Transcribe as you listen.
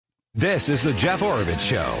This is the Jeff Oravits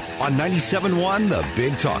Show on 97.1 The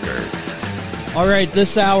Big Talker. All right,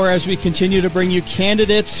 this hour, as we continue to bring you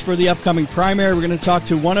candidates for the upcoming primary, we're going to talk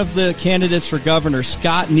to one of the candidates for governor,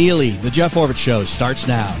 Scott Neely. The Jeff Oravits Show starts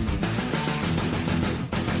now.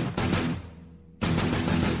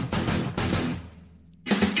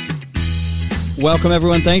 Welcome,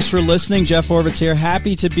 everyone. Thanks for listening. Jeff Oravits here.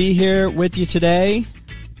 Happy to be here with you today.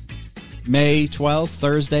 May 12th,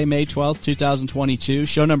 Thursday, May 12th, 2022,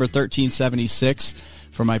 show number 1376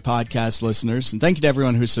 for my podcast listeners. And thank you to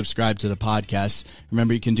everyone who's subscribed to the podcast.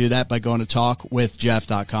 Remember, you can do that by going to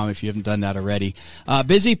talkwithjeff.com if you haven't done that already.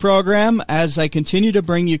 Busy program as I continue to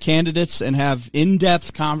bring you candidates and have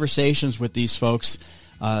in-depth conversations with these folks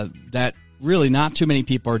that really not too many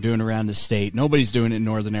people are doing around the state. Nobody's doing it in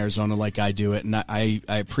northern Arizona like I do it, and I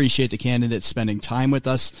appreciate the candidates spending time with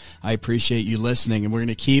us. I appreciate you listening, and we're going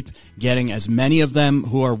to keep getting as many of them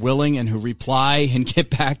who are willing and who reply and get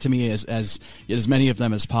back to me as many of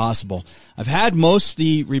them as possible. I've had most of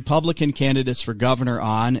the Republican candidates for governor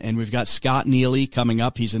on, and we've got Scott Neely coming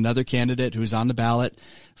up. He's another candidate who's on the ballot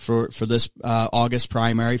for this August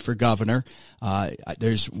primary for governor.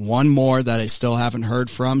 There's one more that I still haven't heard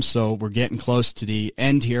from, so we're getting close to the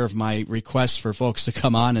end here of my requests for folks to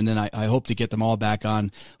come on, and then I hope to get them all back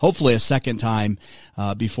on, hopefully a second time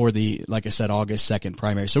before the, like I said, August 2nd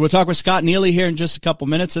primary. So we'll talk with Scott Neely here in just a couple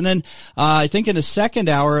minutes, and then I think in the second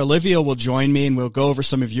hour, Olivia will join me, and we'll go over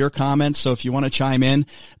some of your comments. So if you want to chime in,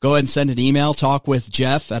 go ahead and send an email,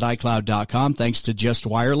 talkwithjeff@icloud.com. Thanks to Just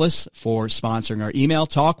Wireless for sponsoring our email,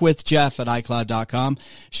 talkwithjeff@icloud.com.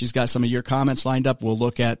 She's got some of your comments lined up. We'll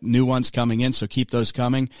look at new ones coming in, so keep those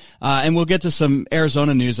coming. And we'll get to some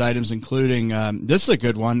Arizona news items, including, this is a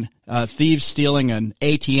good one, thieves stealing an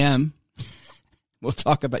ATM. We'll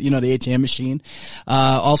talk about, the ATM machine.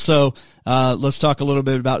 Also, let's talk a little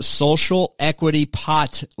bit about social equity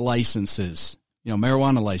pot licenses.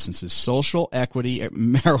 Marijuana licenses, social equity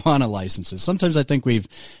marijuana licenses. Sometimes I think we've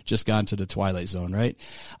just gone to the twilight zone, right?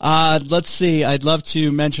 Let's see. I'd love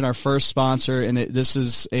to mention our first sponsor, and this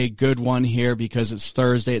is a good one here because it's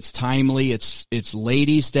Thursday. It's timely. It's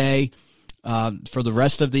Ladies' Day. For the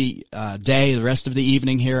rest of the day, the rest of the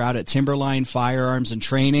evening here out at Timberline Firearms and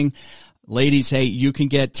Training. Ladies, hey, you can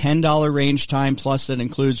get $10 range time, plus that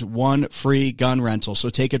includes one free gun rental. So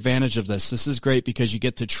take advantage of this. This is great because you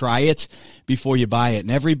get to try it before you buy it.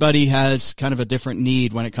 And everybody has kind of a different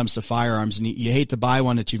need when it comes to firearms. And you hate to buy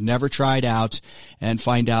one that you've never tried out and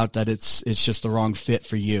find out that it's just the wrong fit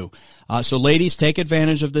for you. So ladies, take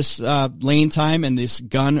advantage of this lane time and this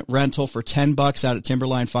gun rental for $10 out at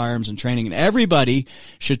Timberline Firearms and Training. And everybody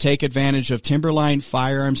should take advantage of Timberline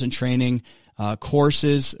Firearms and Training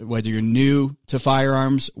courses, whether you're new to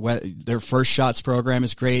firearms. Their First Shots program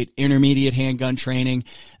is great. Intermediate handgun training.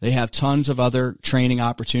 They have tons of other training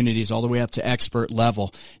opportunities all the way up to expert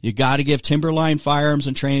level. You got to give Timberline Firearms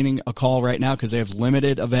and Training a call right now because they have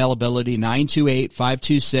limited availability.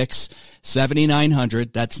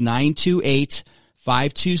 928-526-7900. That's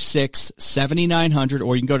 928-526-7900,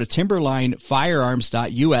 or you can go to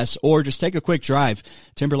timberlinefirearms.us, or just take a quick drive.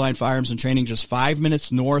 Timberline Firearms and Training, just 5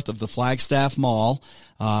 minutes north of the Flagstaff Mall.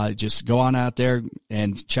 Just go on out there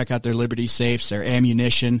and check out their Liberty safes, their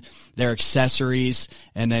ammunition, their accessories,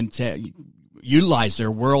 and then utilize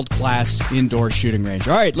their world-class indoor shooting range.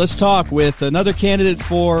 All right, let's talk with another candidate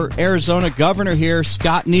for Arizona governor here,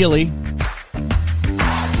 Scott Neely.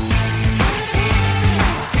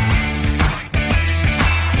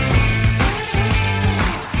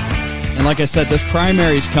 And like I said, this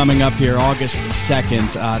primary is coming up here August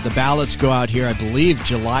 2nd. The ballots go out here, I believe,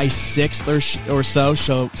 July 6th or so.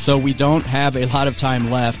 So we don't have a lot of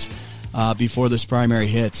time left before this primary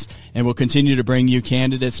hits. And we'll continue to bring you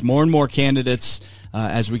candidates, more and more candidates,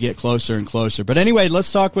 as we get closer and closer. But anyway,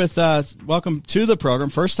 let's talk with, welcome to the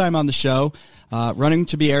program, first time on the show, running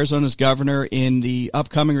to be Arizona's governor in the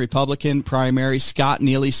upcoming Republican primary, Scott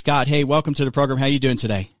Neely. Scott, hey, welcome to the program. How you doing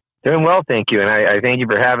today? Doing well, thank you. And I thank you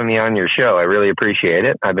for having me on your show. I really appreciate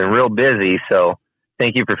it. I've been real busy, so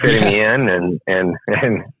thank you for fitting me in, and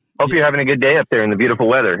hope you're having a good day up there in the beautiful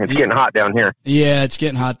weather. It's getting hot down here. Yeah, it's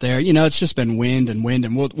getting hot there. It's just been wind, and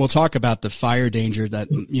we'll talk about the fire danger that,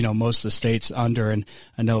 most of the state's under. And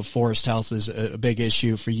I know forest health is a big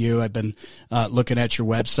issue for you. I've been looking at your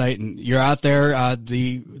website, and you're out there,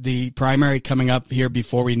 the primary coming up here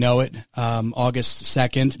before we know it, August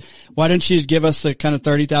 2nd. Why don't you give us the kind of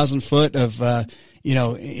 30,000 foot of,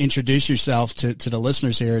 introduce yourself to the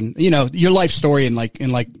listeners here and, your life story in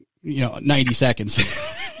 90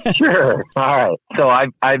 seconds. Sure. All right. So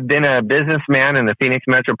I've been a businessman in the Phoenix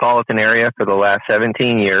metropolitan area for the last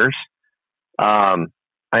 17 years.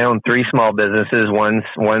 I own 3 small businesses. One's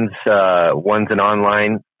an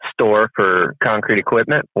online store for concrete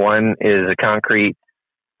equipment. One is a concrete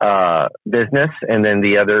business, and then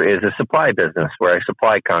the other is a supply business where I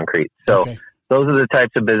supply concrete. So those are the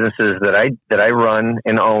types of businesses that I run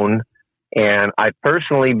and own. And I've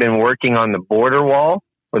personally been working on the border wall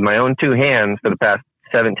with my own 2 hands for the past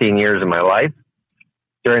 17 years of my life,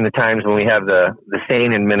 during the times when we have the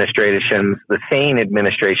sane administrations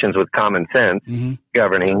with common sense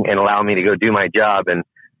governing and allow me to go do my job and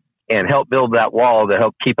help build that wall to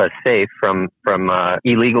help keep us safe from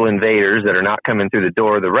illegal invaders that are not coming through the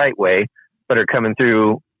door the right way, but are coming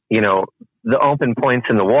through, the open points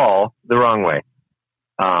in the wall the wrong way.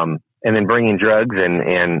 And then bringing drugs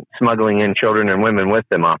and smuggling in children and women with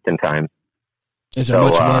them oftentimes. Is there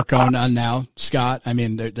much work going on now, Scott? I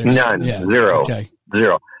mean, there's none, zero. Okay.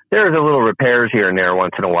 Zero. There's a little repairs here and there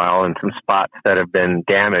once in a while and some spots that have been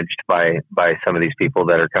damaged by some of these people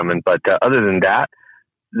that are coming. But other than that,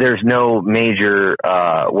 there's no major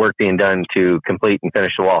work being done to complete and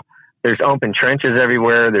finish the wall. There's open trenches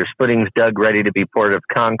everywhere. There's footings dug ready to be poured of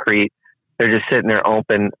concrete. They're just sitting there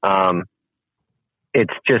open.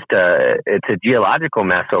 It's just it's a geological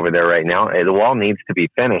mess over there right now. The wall needs to be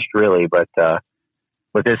finished, really, but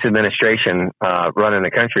with this administration running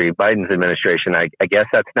the country, Biden's administration, I guess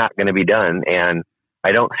that's not going to be done. And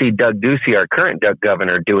I don't see Doug Ducey, our current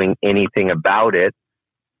governor, doing anything about it.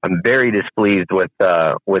 I'm very displeased with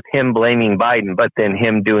him blaming Biden, but then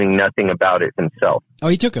him doing nothing about it himself. Oh,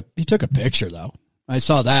 he took a picture though. I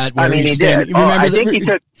saw that. I mean, he did. He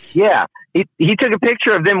took a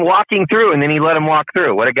picture of them walking through, and then he let them walk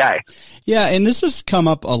through. What a guy. Yeah, and this has come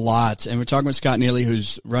up a lot, and we're talking with Scott Neely,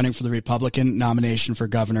 who's running for the Republican nomination for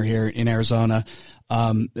governor here in Arizona.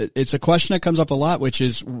 It's a question that comes up a lot, which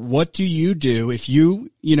is, what do you do if you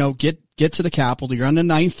get to the Capitol, you're on the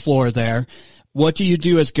 9th floor there, what do you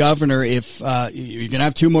do as governor if you're going to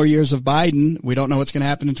have 2 more years of Biden? We don't know what's going to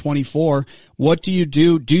happen in 24. What do you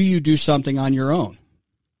do? Do you do something on your own?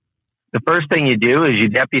 The first thing you do is you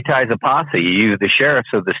deputize a posse. You use the sheriffs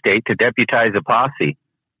of the state to deputize a posse.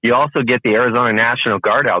 You also get the Arizona National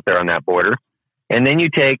Guard out there on that border. And then you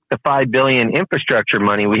take the $5 billion infrastructure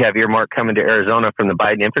money we have earmarked coming to Arizona from the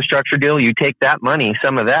Biden infrastructure deal. You take that money,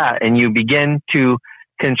 some of that, and you begin to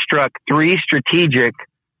construct 3 strategic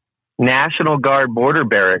National Guard border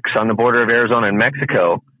barracks on the border of Arizona and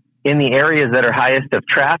Mexico in the areas that are highest of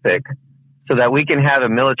traffic, so that we can have a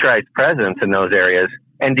militarized presence in those areas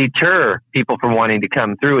and deter people from wanting to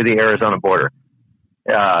come through the Arizona border.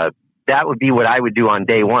 That would be what I would do on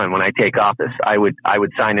day one when I take office. I would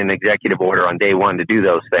sign an executive order on day one to do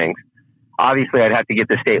those things. Obviously, I'd have to get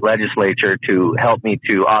the state legislature to help me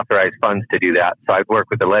to authorize funds to do that. So I'd work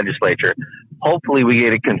with the legislature. Hopefully, we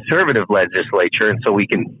get a conservative legislature, and so we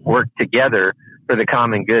can work together for the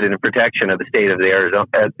common good and the protection of the state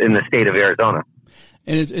of Arizona.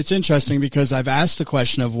 And it's interesting because I've asked the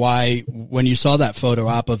question of why, when you saw that photo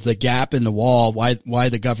op of the gap in the wall, why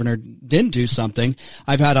the governor didn't do something.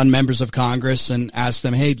 I've had on members of Congress and asked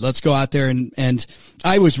them, hey, let's go out there. And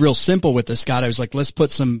I was real simple with this, Scott. I was like, let's put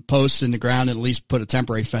some posts in the ground and at least put a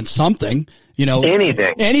temporary fence, something,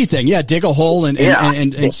 anything. Yeah. Dig a hole and get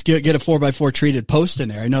a 4x4 treated post in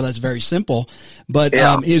there. I know that's very simple, but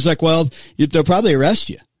he's like, well, they'll probably arrest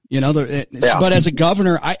you. But as a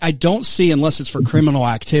governor, I don't see, unless it's for criminal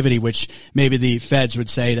activity, which maybe the feds would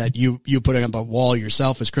say that you putting up a wall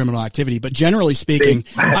yourself is criminal activity. But generally speaking,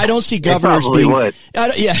 I don't see governors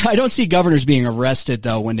I don't see governors being arrested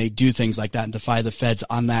though when they do things like that and defy the feds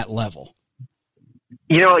on that level.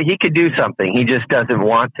 He could do something. He just doesn't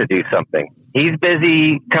want to do something. He's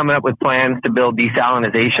busy coming up with plans to build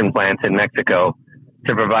desalination plants in Mexico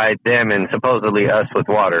to provide them and supposedly us with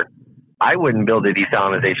water. I wouldn't build a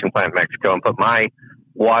desalination plant in Mexico and put my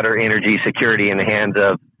water energy security in the hands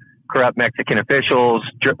of corrupt Mexican officials,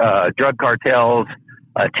 drug cartels,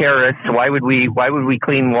 terrorists. Why would we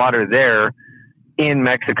clean water there in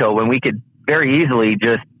Mexico when we could very easily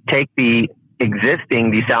just take the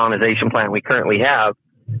existing desalination plant we currently have,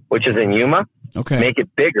 which is in Yuma, make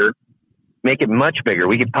it bigger, make it much bigger.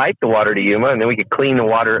 We could pipe the water to Yuma, and then we could clean the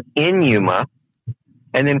water in Yuma.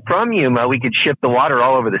 And then from Yuma, we could ship the water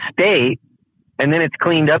all over the state, and then it's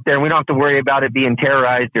cleaned up there, and we don't have to worry about it being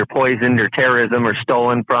terrorized or poisoned or terrorism or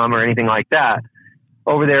stolen from or anything like that.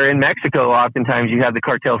 Over there in Mexico, oftentimes you have the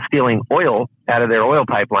cartel stealing oil out of their oil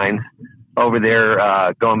pipelines over there,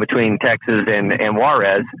 going between Texas and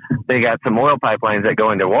Juarez. They got some oil pipelines that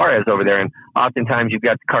go into Juarez over there, and oftentimes you've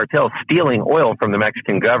got the cartel stealing oil from the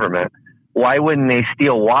Mexican government. Why wouldn't they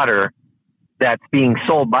steal water that's being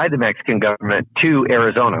sold by the Mexican government to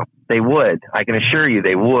Arizona? They would. I can assure you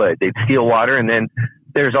they would. They'd steal water and then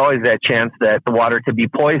there's always that chance that the water could be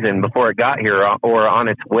poisoned before it got here or on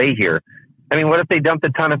its way here. I mean, what if they dumped a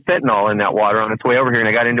ton of fentanyl in that water on its way over here and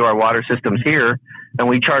it got into our water systems here, and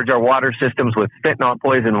we charge our water systems with fentanyl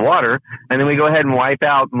poisoned water, and then we go ahead and wipe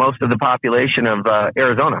out most of the population of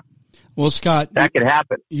Arizona? Well, Scott, that could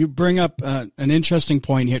happen. You bring up an interesting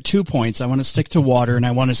point here. 2 points. I want to stick to water, and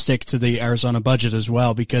I want to stick to the Arizona budget as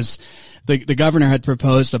well, because the governor had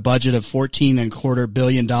proposed a budget of $14.25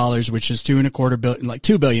 billion, which is $2.25 billion, like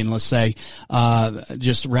 $2 billion, let's say,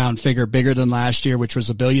 just round figure, bigger than last year, which was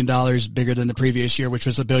 $1 billion, bigger than the previous year, which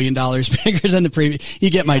was $1 billion, bigger than the previous. You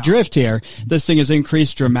get my drift here. This thing has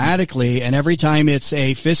increased dramatically, and every time it's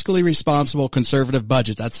a fiscally responsible conservative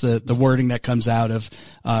budget. That's the wording that comes out of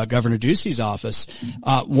Governor Ducey's office.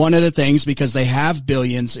 One of the things, because they have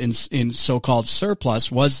billions in so-called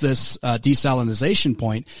surplus, was this desalination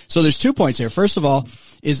point. So there's 2 points here. First of all,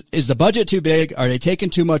 is the budget too big? Are they taking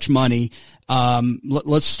too much money?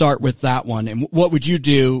 Let's start with that one. And what would you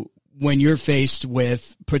do when you're faced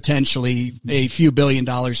with potentially a few $1 billion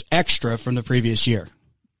extra from the previous year?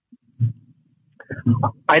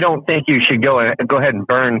 I don't think you should go ahead and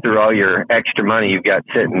burn through all your extra money you've got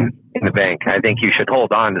sitting in the bank. I think you should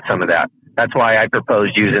hold on to some of that. That's why I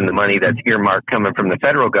proposed using the money that's earmarked coming from the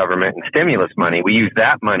federal government and stimulus money. We use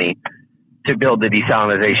that money to build the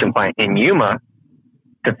desalination plant in Yuma,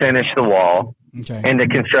 to finish the wall, and to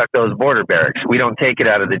construct those border barracks. We don't take it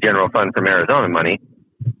out of the general fund from Arizona money.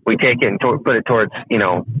 We take it and put it towards,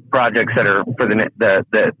 projects that are for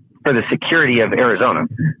for the security of Arizona,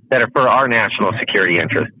 that are for our national security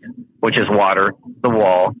interests, which is water, the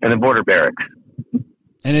wall, and the border barracks.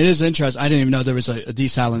 And it is interesting. I didn't even know there was a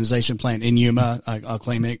desalination plant in Yuma. I'll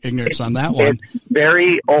claim ignorance on that one. It's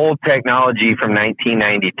very old technology from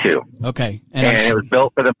 1992. Okay. And it was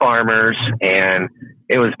built for the farmers, and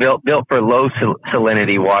it was built for low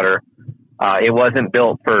salinity water. It wasn't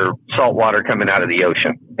built for salt water coming out of the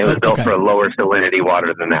ocean. It was built for a lower salinity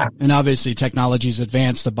water than that. And obviously technology's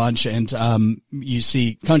advanced a bunch, and you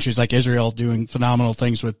see countries like Israel doing phenomenal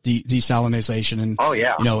things with desalination and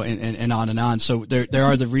and on and on. So there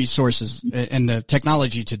are the resources and the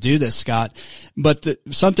technology to do this, Scott. But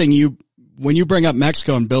when you bring up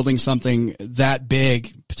Mexico and building something that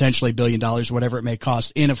big, potentially $1 billion, whatever it may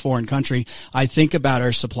cost in a foreign country, I think about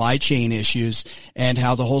our supply chain issues and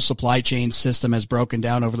how the whole supply chain system has broken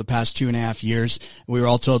down over the past 2.5 years. We were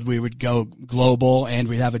all told we would go global and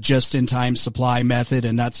we'd have a just-in-time supply method,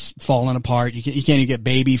 and that's fallen apart. You can't even get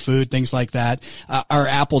baby food, things like that. Our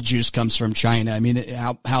apple juice comes from China. I mean,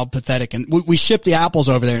 how pathetic. And we ship the apples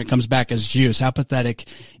over there and it comes back as juice. How pathetic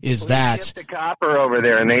is that? We ship the copper over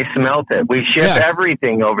there and they smelt it. We ship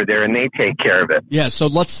everything over there and they take care of it. Yeah, so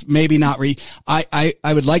let's maybe not I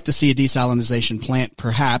would like to see a desalination plant,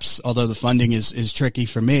 perhaps, although the funding is tricky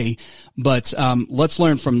for me. But let's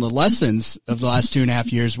learn from the lessons of the last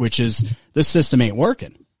 2.5 years, which is this system ain't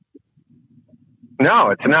working.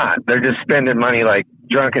 No, it's not. They're just spending money like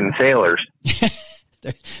drunken sailors.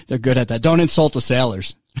 They're good at that. Don't insult the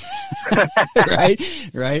sailors. Right.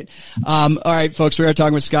 All right, folks, we are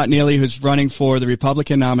talking with Scott Neely, who's running for the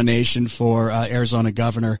Republican nomination for Arizona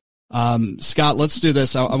governor. Scott, let's do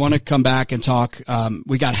this. I want to come back and talk.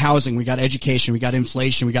 We got housing, we got education, we got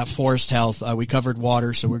inflation, we got forest health. We covered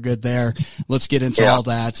water, so we're good there. Let's get into all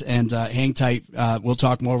that, and hang tight. We'll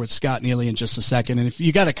talk more with Scott Neely in just a second. And if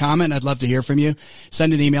you got a comment, I'd love to hear from you.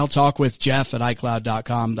 Send an email,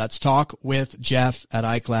 talkwithjeff@icloud.com. That's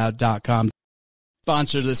talkwithjeff@icloud.com.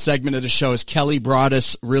 Sponsor of this segment of the show is Kelly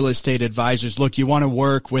Broaddus Real Estate Advisors. Look, you want to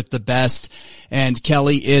work with the best, and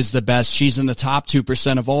Kelly is the best. She's in the top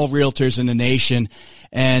 2% of all realtors in the nation,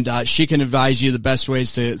 and she can advise you the best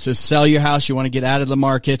ways to sell your house. You want to get out of the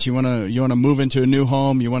market. You want to move into a new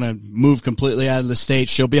home. You want to move completely out of the state.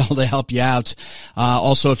 She'll be able to help you out.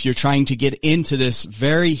 Also, if you're trying to get into this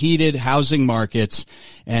very heated housing market,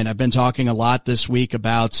 and I've been talking a lot this week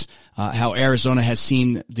about how Arizona has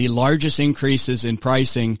seen the largest increases in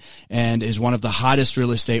pricing and is one of the hottest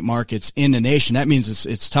real estate markets in the nation. That means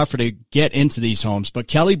it's tougher to get into these homes. But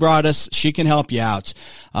Kelly Broaddus, she can help you out.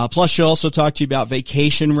 Plus, she'll also talk to you about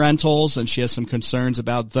vacation rentals, and she has some concerns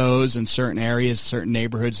about those in certain areas, certain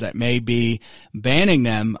neighborhoods that may be banning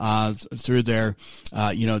them through their,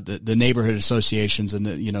 the neighborhood associations and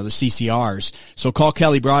the CCRs. So call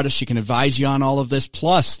Kelly Broaddus. She can advise you on all of this.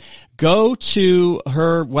 Plus, go to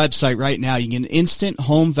her website right now. You get an instant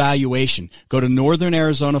home valuation. Go to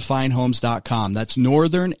northernarizonafinehomes.com. That's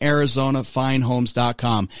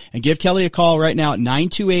northernarizonafinehomes.com. And give Kelly a call right now at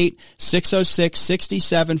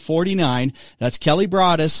 928-606-6749. That's Kelly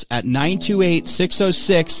Broaddus at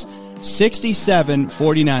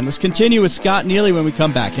 928-606-6749. Let's continue with Scott Neely when we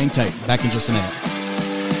come back. Hang tight. Back in just a minute.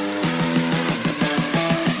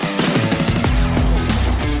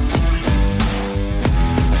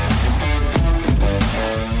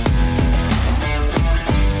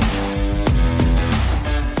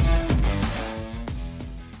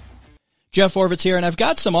 Jeff Horvitz here, and I've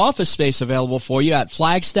got some office space available for you at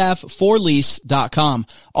flagstaffforlease.com.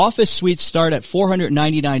 Office suites start at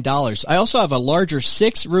 $499. I also have a larger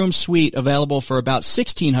 6-room suite available for about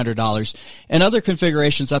 $1,600, and other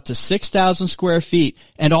configurations up to 6,000 square feet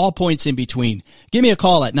and all points in between. Give me a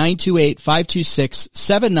call at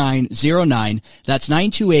 928-526-7909. That's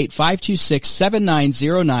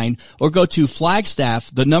 928-526-7909, or go to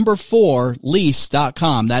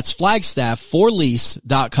flagstaff4lease.com. That's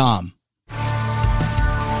flagstaffforlease.com.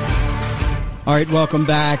 All right, welcome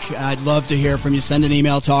back. I'd love to hear from you. Send an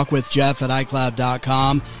email,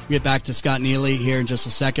 talkwithjeff@icloud.com. We'll get back to Scott Neely here in just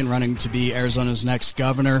a second, running to be Arizona's next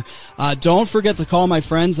governor. Don't forget to call my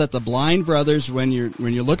friends at the Blind Brothers when you're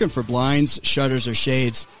looking for blinds, shutters, or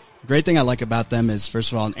shades. The great thing I like about them is,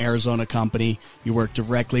 first of all, an Arizona company. You work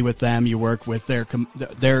directly with them. You work with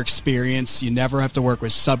their experience. You never have to work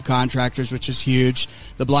with subcontractors, which is huge.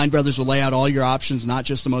 The Blind Brothers will lay out all your options, not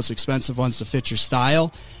just the most expensive ones, to fit your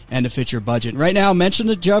style and to fit your budget. Right now, mention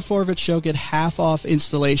the Jeff Horvitz Show. Get half off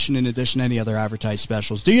installation in addition to any other advertised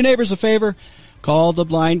specials. Do your neighbors a favor. Call the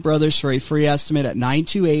Blind Brothers for a free estimate at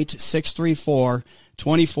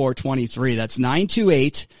 928-634-2423. That's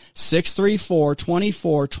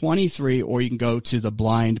 928-634-2423, or you can go to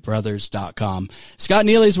theblindbrothers.com. Scott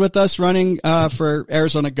Neely's with us, running for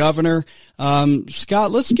Arizona governor.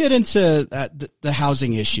 Scott, let's get into the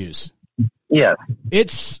housing issues. Yes.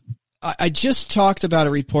 I just talked about a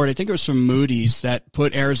report, I think it was from Moody's, that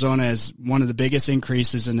put Arizona as one of the biggest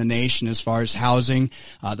increases in the nation as far as housing.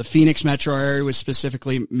 The Phoenix metro area was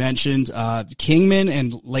specifically mentioned, Kingman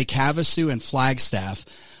and Lake Havasu and Flagstaff.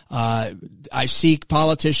 I see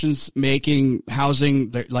politicians making housing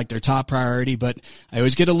their top priority, but I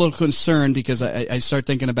always get a little concerned because I start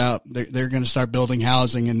thinking about they're going to start building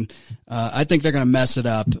housing, and I think they're going to mess it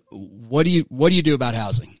up. What do you do about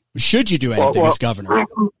housing? Should you do anything as governor?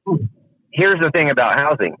 Here's the thing about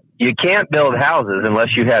housing. You can't build houses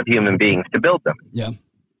unless you have human beings to build them. Yeah.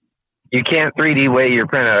 You can't 3D way your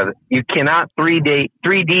print out of it. You cannot 3D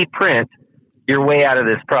print your way out of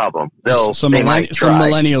this problem. Some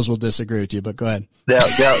millennials will disagree with you, but go ahead.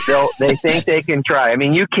 They think they can try. I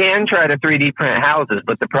mean, you can try to 3D print houses,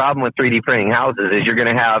 but the problem with 3D printing houses is you're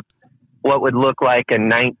going to have what would look like a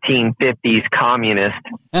 1950s communist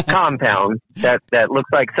compound that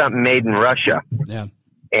looks like something made in Russia. Yeah.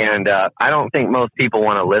 And I don't think most people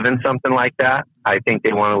want to live in something like that. I think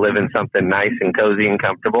they want to live in something nice and cozy and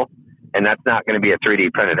comfortable, and that's not going to be a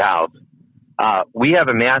 3D printed house. We have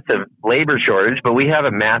a massive labor shortage, but we have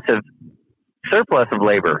a massive surplus of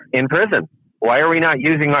labor in prison. Why are we not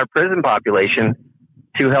using our prison population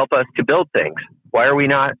to help us to build things? Why are we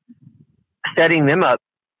not setting them up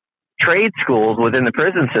trade schools within the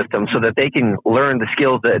prison system so that they can learn the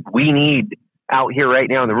skills that we need out here right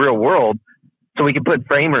now in the real world, so we can put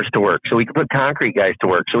framers to work, so we can put concrete guys to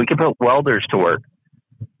work, so we can put welders to work.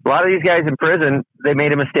 A lot of these guys in prison, they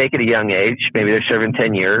made a mistake at a young age. Maybe they're serving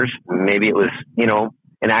 10 years. Maybe it was,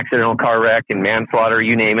 an accidental car wreck and manslaughter,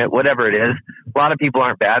 you name it, whatever it is. A lot of people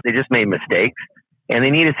aren't bad. They just made mistakes, and they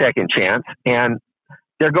need a second chance. And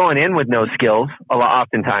they're going in with no skills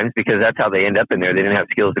oftentimes, because that's how they end up in there. They didn't have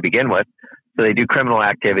skills to begin with. So they do criminal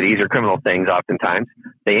activities or criminal things oftentimes.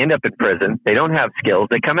 They end up in prison. They don't have skills.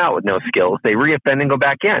 They come out with no skills. They reoffend and go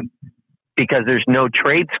back in because there's no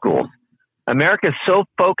trade schools. America's so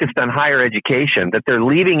focused on higher education that they're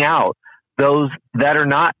leaving out those that are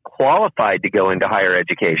not qualified to go into higher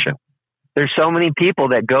education. There's so many people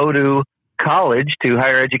that go to college, to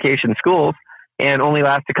higher education schools, and only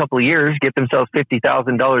last a couple of years, get themselves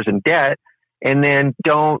 $50,000 in debt, and then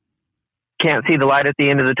can't see the light at the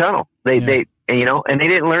end of the tunnel. They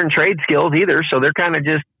didn't learn trade skills either, so they're kind of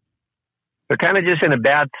just in a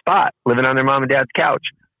bad spot, living on their mom and dad's couch,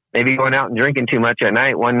 maybe going out and drinking too much at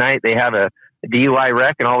night. One night they have a DUI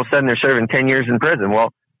wreck, and all of a sudden they're serving 10 years in prison.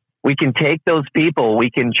 Well, we can take those people, we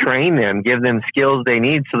can train them, give them skills they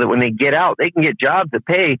need, so that when they get out, they can get jobs that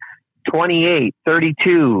pay $28,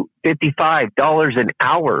 $32, $55 an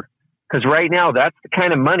hour. Because right now, that's the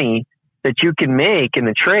kind of money that you can make in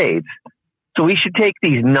the trades. So we should take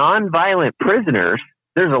these nonviolent prisoners,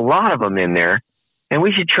 there's a lot of them in there, and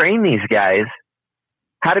we should train these guys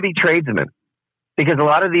how to be tradesmen. Because a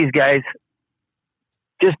lot of these guys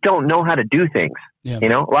just don't know how to do things. Yeah.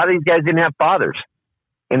 A lot of these guys didn't have fathers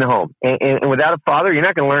in the home. And without a father, you're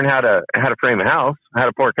not going to learn how to frame a house, how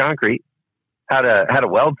to pour concrete, how to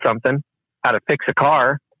weld something, how to fix a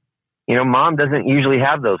car. Mom doesn't usually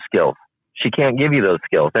have those skills. She can't give you those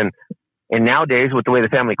skills. And nowadays, with the way the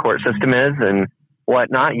family court system is and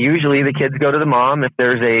whatnot, usually the kids go to the mom if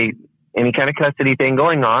there's any kind of custody thing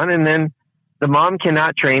going on, and then the mom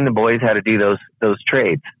cannot train the boys how to do those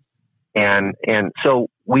trades. And so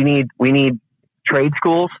we need trade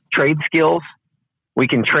schools, trade skills. We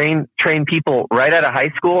can train people right out of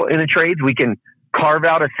high school in the trades. We can carve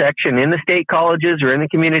out a section in the state colleges or in the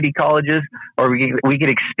community colleges, or we could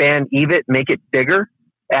expand EVIT, make it bigger,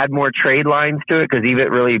 add more trade lines to it, because EVIT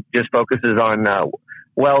really just focuses on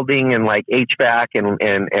welding and like HVAC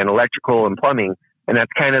and electrical and plumbing. And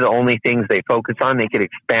that's kind of the only things they focus on. They could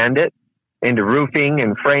expand it into roofing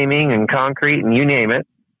and framing and concrete and you name it.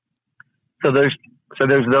 So there's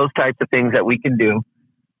those types of things that we can do.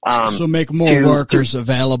 So make more workers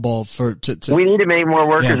available we need to make more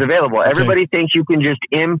workers available. Okay. Everybody thinks you can just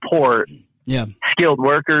import skilled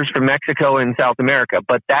workers from Mexico and South America,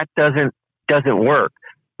 but that doesn't work.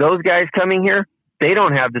 Those guys coming here, they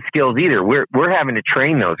don't have the skills either. We're having to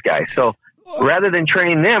train those guys. So rather than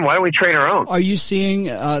train them, why don't we train our own? Are you seeing,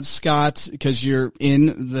 Scott, because you're in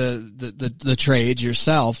the trades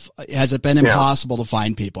yourself, has it been impossible to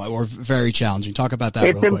find people or very challenging? Talk about that.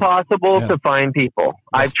 It's impossible to find people.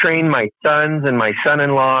 Yeah. I've trained my sons and my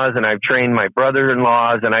son-in-laws, and I've trained my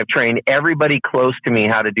brother-in-laws, and I've trained everybody close to me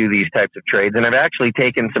how to do these types of trades. And I've actually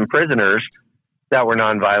taken some prisoners that were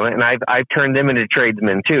nonviolent, and I've turned them into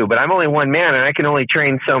tradesmen too. But I'm only one man, and I can only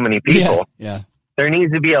train so many people. Yeah. There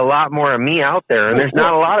needs to be a lot more of me out there, and there's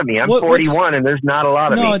not a lot of me. I'm 41, and there's not a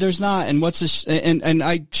lot of me. No, there's not. And and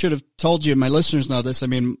I should have told you, my listeners know this. I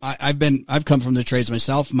mean, I've come from the trades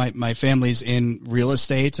myself. My family's in real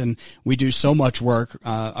estate, and we do so much work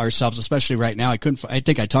ourselves, especially right now. I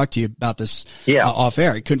think I talked to you about this off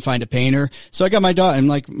air. I couldn't find a painter, so I got my daughter. And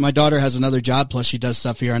like my daughter has another job, plus she does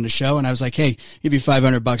stuff here on the show. And I was like, hey, give you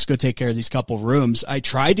 $500, go take care of these couple rooms. I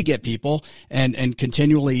tried to get people, and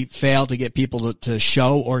continually failed to get people to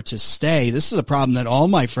show or to stay. This is a problem that all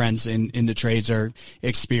my friends in the trades are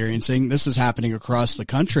experiencing. This is happening across the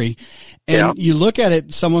country. And you look at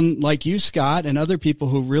it, someone like you, Scott, and other people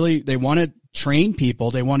who really, they want to train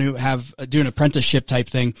people. They want to do an apprenticeship type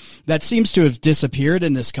thing that seems to have disappeared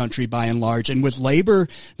in this country by and large. And with labor,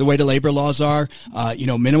 the way the labor laws are,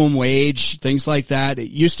 minimum wage, things like that. It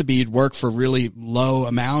used to be you'd work for really low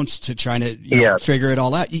amounts to try to figure it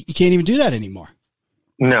all out. You can't even do that anymore.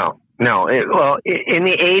 No. In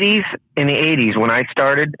the 80s, when I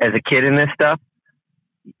started as a kid in this stuff,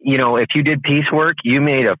 if you did piecework, you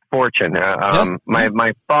made a fortune.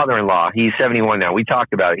 My father-in-law, he's 71 now. We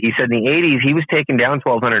talked about it. He said in the 80s, he was taking down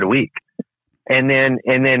 $1,200 a week. And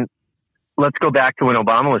then let's go back to when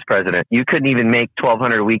Obama was president. You couldn't even make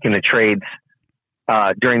 $1,200 a week in the trades,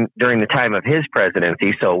 during the time of his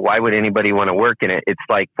presidency. So why would anybody want to work in it? It's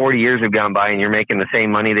like 40 years have gone by and you're making the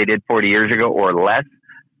same money they did 40 years ago or less.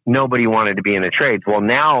 Nobody wanted to be in the trades. Well,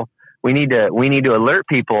 now we need to alert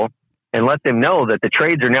people and let them know that the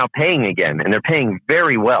trades are now paying again, and they're paying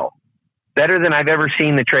very well, better than I've ever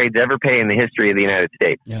seen the trades ever pay in the history of the United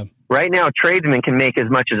States. Yeah. Right now, tradesmen can make as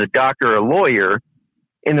much as a doctor or a lawyer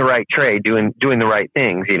in the right trade, doing the right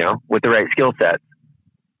things, with the right skill sets.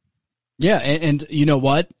 Yeah, and you know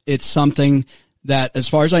what? It's something that, as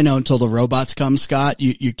far as I know, until the robots come, Scott,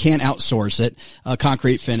 you can't outsource it. A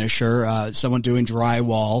concrete finisher, someone doing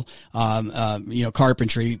drywall,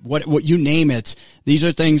 carpentry, what you name it. These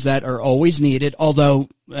are things that are always needed. Although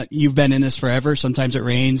you've been in this forever. Sometimes it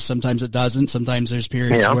rains, sometimes it doesn't. Sometimes there's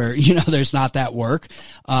periods where, there's not that work.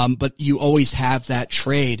 But you always have that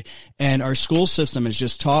trade. And our school system has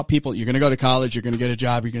just taught people, you're going to go to college, you're going to get a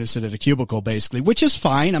job, you're going to sit at a cubicle, basically, which is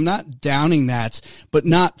fine. I'm not downing that, but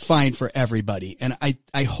not fine for everybody. And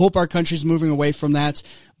I hope our country's moving away from that,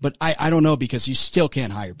 but I don't know, because you still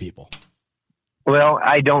can't hire people. Well,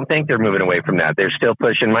 I don't think they're moving away from that. They're still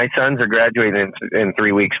pushing. My sons are graduating in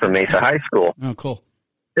 3 weeks from Mesa High School. Oh, cool.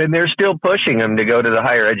 And they're still pushing them to go to the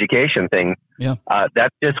higher education thing. Yeah.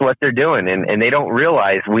 That's just what they're doing. And they don't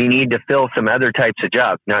realize we need to fill some other types of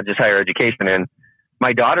jobs, not just higher education. And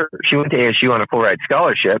my daughter, she went to ASU on a full ride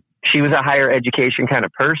scholarship. She was a higher education kind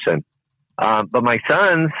of person. But my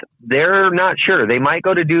sons, they're not sure. They might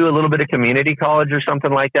go to do a little bit of community college or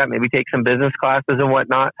something like that, maybe take some business classes and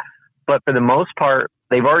whatnot. But for the most part,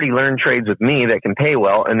 they've already learned trades with me that can pay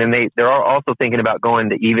well. And then they're also thinking about going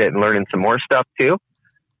to EVIT and learning some more stuff too,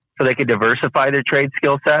 so they could diversify their trade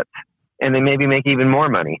skill sets and then maybe make even more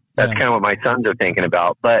money. That's kind of what my sons are thinking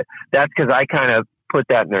about. But that's because I kind of put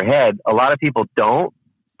that in their head. A lot of people don't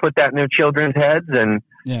put that in their children's heads. And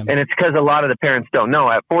it's because a lot of the parents don't know.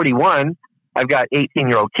 At 41, I've got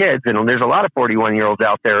 18-year-old kids, and there's a lot of 41-year-olds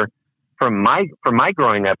out there from my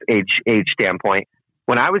growing up age standpoint.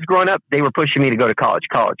 When I was growing up, they were pushing me to go to college.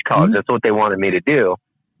 Mm-hmm. That's what they wanted me to do.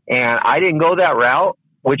 And I didn't go that route,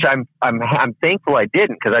 which I'm thankful I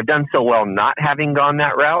didn't, because I've done so well not having gone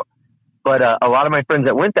that route. But a lot of my friends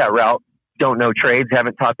that went that route don't know trades,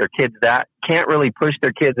 haven't taught their kids that, can't really push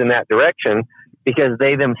their kids in that direction because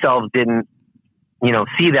they themselves didn't,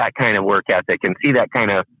 see that kind of work ethic and see that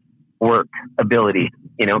kind of work ability,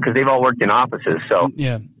 because they've all worked in offices. So,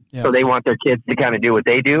 so they want their kids to kind of do what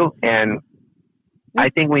they do. And I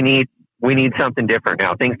think we need something different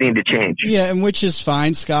now. Things need to change. Yeah, and which is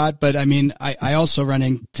fine, Scott. But I mean, I also run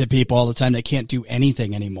into people all the time that can't do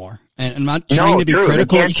anything anymore. And I'm not trying to be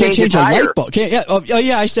critical. You can't change a light bulb.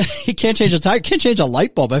 I said you can't change a tire. You can't change a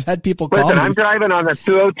light bulb. I've had people call me. I'm driving on the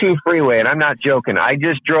 202 freeway, and I'm not joking. I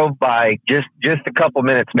just drove by just a couple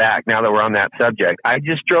minutes back. Now that we're on that subject, I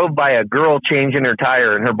just drove by a girl changing her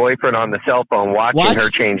tire, and her boyfriend on the cell phone watching her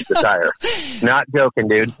change the tire. Not joking,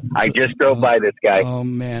 dude. I just drove by this guy. Oh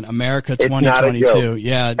man, America 2022.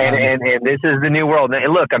 Yeah, and this is the new world.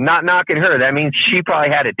 And look, I'm not knocking her. That means she probably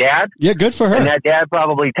had a dad. Yeah, good for her. And that dad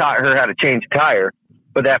probably taught her how to change a tire,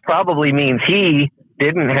 but that probably means he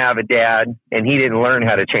didn't have a dad and he didn't learn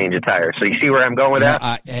how to change a tire. So you see where I'm going with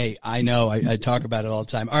that? I know. I talk about it all the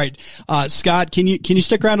time. All right, Scott, can you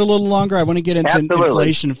stick around a little longer? I want to get into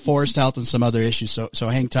inflation, forest health, and some other issues. So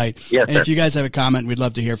hang tight. Yes, and if you guys have a comment, we'd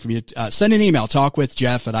love to hear from you. Send an email,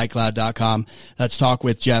 talkwithjeff@icloud.com. That's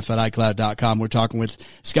talkwithjeff@icloud.com. We're talking with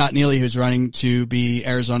Scott Neely, who's running to be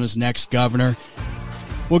Arizona's next governor.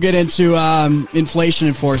 We'll get into inflation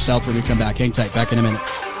and forest health when we come back. Hang tight. Back in a minute.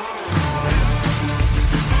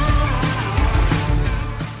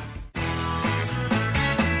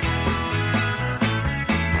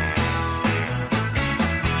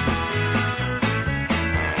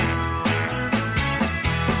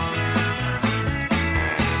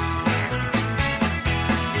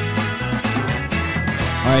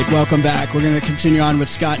 All right, welcome back. We're going to continue on with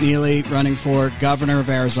Scott Neely running for governor of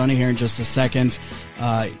Arizona here in just a second.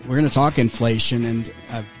 We're going to talk inflation, and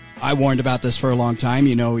I warned about this for a long time.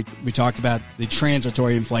 We talked about the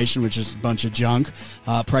transitory inflation, which is a bunch of junk.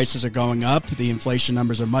 Prices are going up. The inflation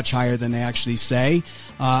numbers are much higher than they actually say.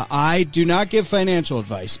 I do not give financial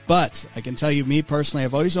advice, but I can tell you, me personally,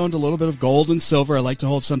 I've always owned a little bit of gold and silver. I like to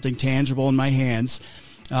hold something tangible in my hands.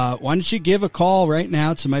 Why don't you give a call right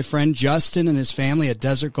now to my friend Justin and his family at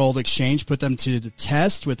Desert Gold Exchange. Put them to the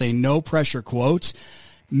test with a no-pressure quote.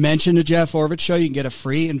 Mention the Jeff Orvich Show. You can get a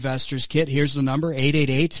free investor's kit. Here's the number,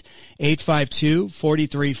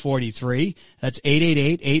 888-852-4343. That's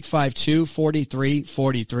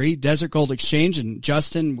 888-852-4343. Desert Gold Exchange. And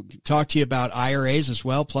Justin, we'll talk to you about IRAs as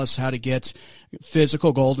well, plus how to get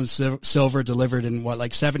physical gold and silver delivered in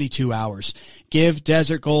 72 hours. Give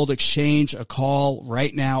Desert Gold Exchange a call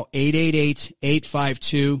right now,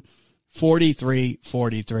 888-852-4343.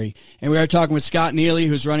 43. And we are talking with Scott Neely,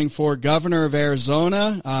 who's running for governor of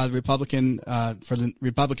Arizona, the Republican, for the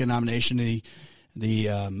Republican nomination, the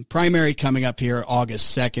primary coming up here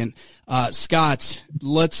August 2nd. Scott,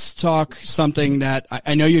 let's talk something that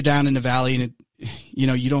I know you're down in the valley and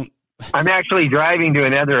you don't. I'm actually driving to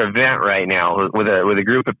another event right now with a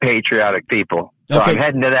group of patriotic people. So I'm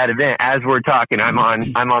heading to that event as we're talking. I'm on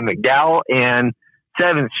McDowell and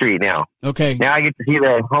 7th Street now. Okay. Now I get to see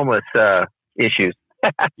the homeless issues.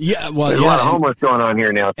 Yeah, well, there's a lot of homeless going on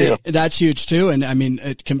here now too. That's huge too, and I mean,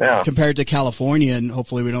 compared to California, and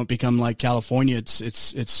hopefully we don't become like California.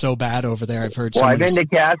 It's so bad over there. I've heard. Well, I've been to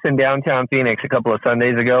Cass in downtown Phoenix a couple of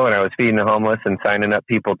Sundays ago, and I was feeding the homeless and signing up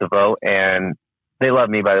people to vote, and they love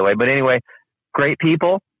me, by the way. But anyway, great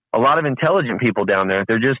people. A lot of intelligent people down there.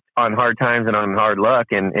 They're just on hard times and on hard luck,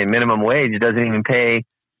 and minimum wage doesn't even pay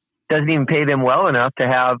them well enough to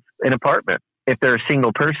have an apartment. If they're a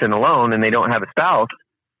single person alone and they don't have a spouse,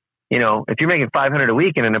 if you're making $500 a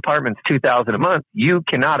week and an apartment's $2,000 a month, you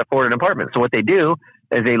cannot afford an apartment. So what they do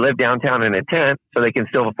is they live downtown in a tent so they can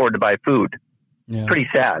still afford to buy food. Yeah. Pretty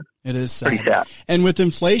sad. It is sad. Pretty sad. And with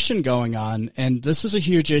inflation going on, and this is a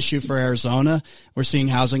huge issue for Arizona, we're seeing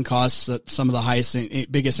housing costs at some of the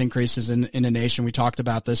biggest increases in the nation. We talked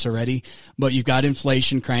about this already, but you've got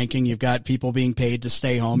inflation cranking. You've got people being paid to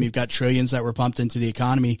stay home. You've got trillions that were pumped into the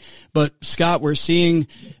economy. But Scott, we're seeing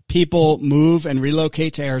people move and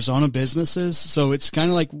relocate to Arizona businesses. So it's kind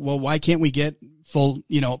of like, well, why can't we get full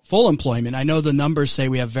employment? I know the numbers say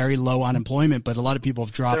we have very low unemployment, but a lot of people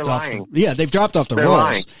have dropped off. They've dropped off the rolls.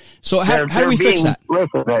 Lying. So how do we fix that?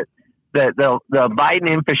 Listen, the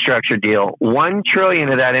Biden infrastructure deal, $1 trillion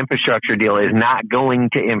of that infrastructure deal is not going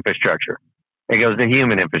to infrastructure. It goes to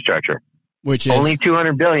human infrastructure. Which is only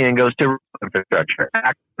 $200 billion goes to infrastructure,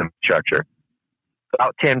 active infrastructure.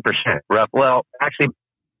 About 10%. Rough. Well, actually.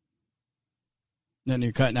 Then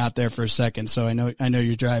you're cutting out there for a second, so I know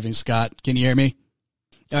you're driving, Scott. Can you hear me?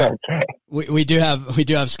 Okay. We do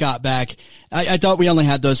have Scott back. I thought we only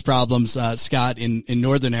had those problems, Scott, in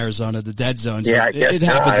northern Arizona, the dead zones. Yeah, it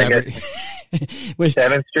happens every.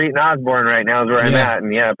 7th Street in Osborne right now is where I'm at,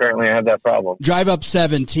 and apparently I have that problem. Drive up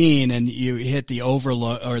 17 and you hit the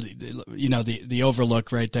overlook, or the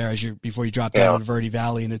overlook right there before you drop down to Verde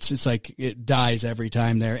Valley, and it's like it dies every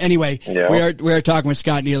time there. Anyway, we are talking with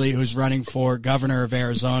Scott Neely, who's running for governor of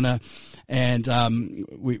Arizona. And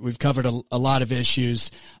we've covered a lot of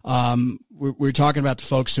issues. We're talking about the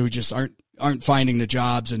folks who just aren't finding the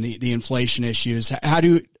jobs and the inflation issues.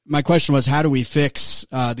 My question was, how do we fix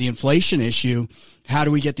the inflation issue? How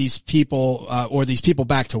do we get these people or these people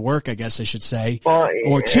back to work, I guess I should say,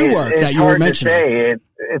 or to work that you were mentioning?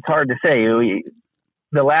 It's hard to say.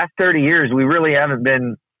 The last 30 years, we really haven't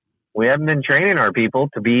been training our people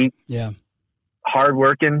to be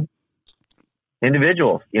hardworking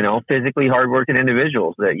individuals, physically hardworking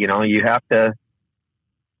individuals that, you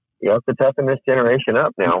have to toughen this generation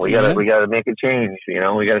up now. We gotta make a change.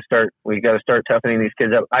 We gotta start toughening these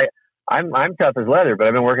kids up. I'm tough as leather, but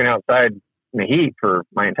I've been working outside in the heat for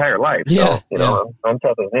my entire life. So, I'm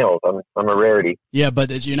tough as nails. I'm a rarity. Yeah, but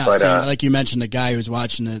as you're not seeing, like you mentioned, the guy who's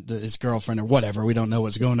watching his girlfriend or whatever, we don't know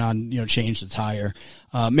what's going on, change the tire.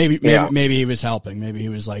 Maybe he was helping. Maybe he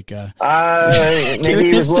was like, maybe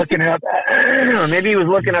he was looking up, maybe he was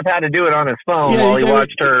looking up how to do it on his phone while he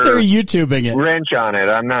watched her. They're YouTubing it. Wrench on it.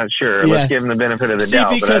 I'm not sure. Let's give him the benefit of the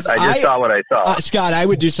doubt. But I just saw what I saw. Scott, I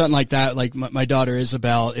would do something like that. Like my daughter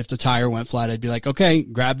Isabel, if the tire went flat, I'd be like, okay,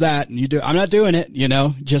 grab that, and you do. I'm not doing it.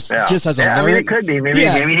 Just as a learn. I mean, it could be. Maybe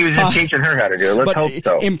he was just teaching her how to do it. Let's hope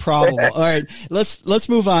so. Improbable. All right, let's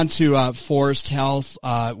move on to forest health.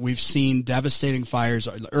 We've seen devastating fires.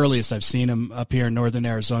 Earliest I've seen them up here in northern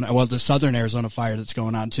Arizona. Well, the southern Arizona fire that's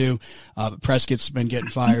going on too. Prescott's been getting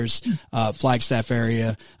fires. Flagstaff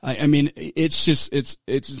area. I mean, it's just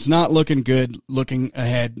it's not looking good. Looking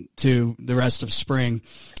ahead to the rest of spring.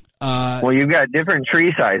 Well, you've got different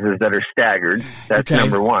tree sizes that are staggered. That's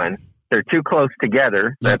number one. They're too close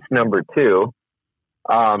together. That's number two.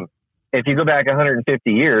 If you go back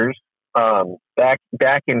 150 years,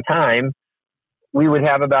 back in time, we would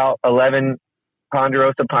have about 11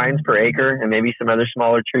 ponderosa pines per acre and maybe some other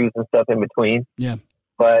smaller trees and stuff in between. Yeah.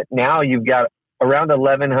 But now you've got around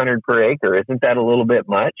 1,100 per acre. Isn't that a little bit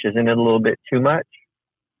much? Isn't it a little bit too much?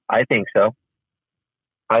 I think so.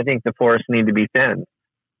 I think the forests need to be thinned.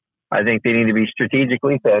 I think they need to be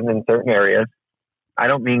strategically thinned in certain areas. I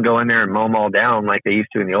don't mean go in there and mow them all down like they used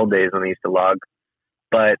to in the old days when they used to log.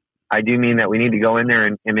 But I do mean that we need to go in there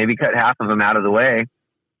and maybe cut half of them out of the way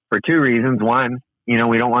for two reasons. One, we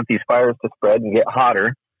don't want these fires to spread and get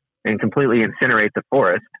hotter and completely incinerate the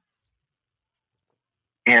forest.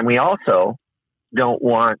 And we also don't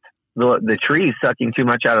want the trees sucking too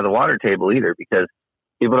much out of the water table either, because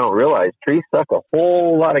people don't realize trees suck a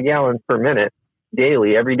whole lot of gallons per minute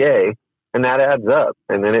daily, every day. And that adds up.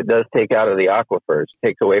 And then it does take out of the aquifers,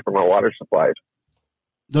 takes away from our water supplies.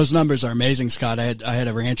 Those numbers are amazing, Scott. I had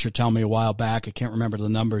a rancher tell me a while back. I can't remember the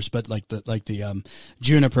numbers, but like the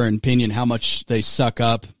juniper and pinyon, how much they suck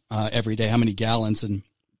up every day, how many gallons, and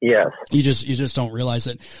yes, you just don't realize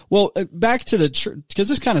it. Well, back to because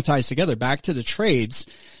this kind of ties together. Back to the trades.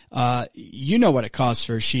 You know what it costs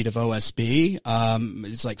for a sheet of OSB.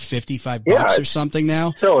 It's like $55 or something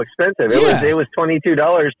now. So expensive. It was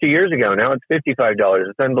 $22 2 years ago. Now it's $55.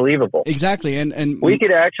 It's unbelievable. Exactly. And we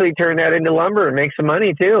could actually turn that into lumber and make some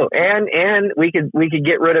money too. And we could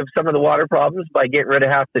get rid of some of the water problems by getting rid of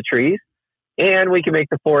half the trees, and we can make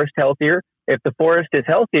the forest healthier. If the forest is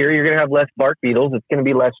healthier, you're going to have less bark beetles. It's going to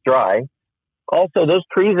be less dry. Also, those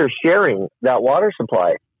trees are sharing that water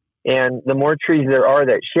supply. And the more trees there are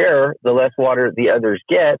that share, the less water the others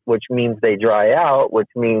get, which means they dry out, which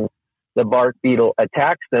means the bark beetle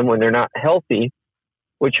attacks them when they're not healthy,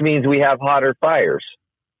 which means we have hotter fires.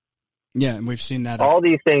 Yeah, and we've seen that. All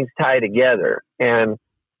these things tie together. And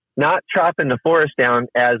not chopping the forest down,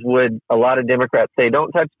 as would a lot of Democrats say,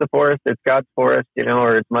 don't touch the forest, it's God's forest,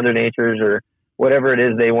 or it's Mother Nature's, or whatever it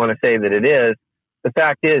is they want to say that it is. The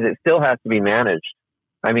fact is, it still has to be managed.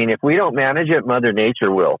 I mean, if we don't manage it, Mother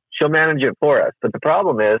Nature will. She'll manage it for us. But the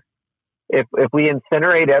problem is, if we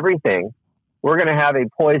incinerate everything, we're going to have a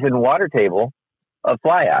poison water table of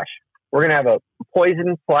fly ash. We're going to have a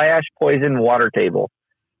fly ash poison water table.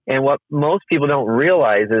 And what most people don't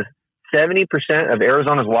realize is 70% of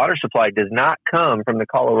Arizona's water supply does not come from the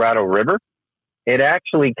Colorado River. It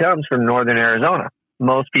actually comes from northern Arizona.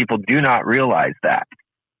 Most people do not realize that.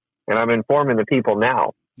 And I'm informing the people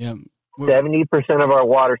now. Yeah. 70% of our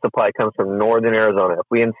water supply comes from northern Arizona. If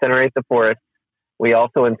we incinerate the forest, we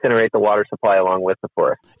also incinerate the water supply along with the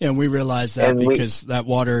forest. And we realize that because that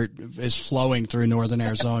water is flowing through northern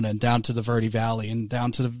Arizona and down to the Verde Valley and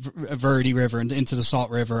down to the Verde River and into the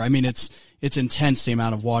Salt River. I mean, it's intense, the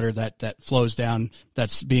amount of water that flows down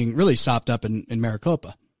that's being really sopped up in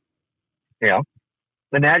Maricopa. Yeah.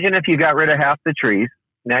 Imagine if you got rid of half the trees.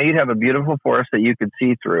 Now you'd have a beautiful forest that you could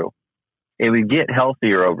see through. It would get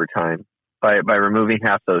healthier over time by removing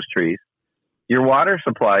half those trees. Your water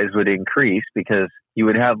supplies would increase because you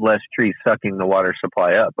would have less trees sucking the water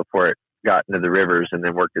supply up before it got into the rivers and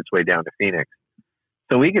then worked its way down to Phoenix.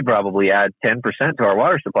 So we could probably add 10% to our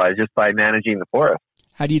water supplies just by managing the forest.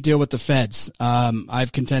 How do you deal with the feds?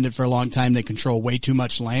 I've contended for a long time they control way too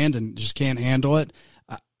much land and just can't handle it.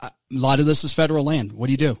 A lot of this is federal land. What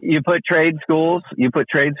do you do? You put trade schools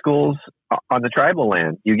on the tribal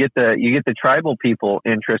land. You get the tribal people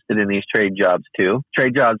interested in these trade jobs too.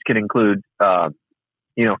 Trade jobs can include,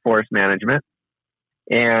 forest management,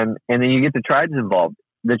 and then you get the tribes involved.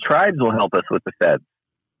 The tribes will help us with the feds.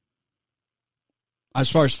 As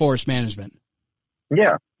far as forest management.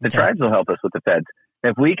 Yeah. The tribes will help us with the feds.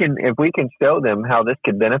 If we can show them how this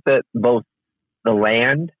could benefit both the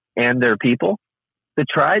land and their people, the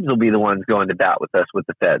tribes will be the ones going to bat with us with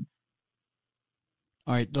the feds.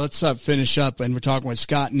 All right, let's finish up, and we're talking with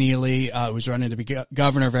Scott Neely, who's running to be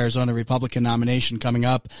governor of Arizona, Republican nomination coming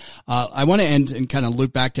up. I want to end and kind of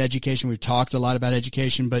loop back to education. We've talked a lot about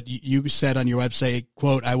education, but you said on your website,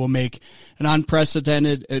 quote, "I will make an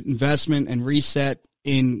unprecedented investment and reset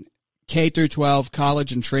in K through 12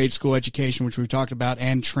 college and trade school education," which we've talked about,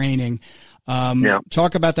 and training.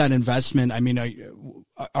 Talk about that investment. I mean,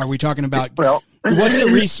 are we talking about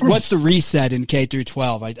what's the reset in K through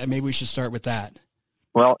 12? Maybe we should start with that.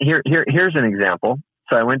 Well, here's an example.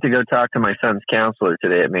 So I went to go talk to my son's counselor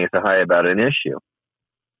today at Mesa High about an issue,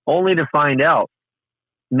 only to find out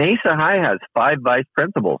Mesa High has 5 vice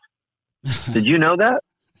principals. Did you know that?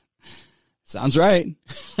 Sounds right.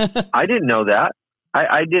 I didn't know that.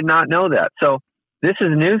 I did not know that. So this is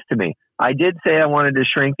news to me. I did say I wanted to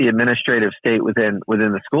shrink the administrative state within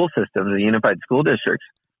the school systems, the unified school districts,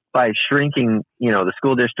 by shrinking, the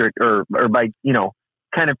school district or by,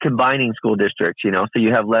 kind of combining school districts, so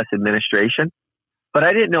you have less administration. But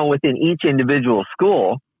I didn't know within each individual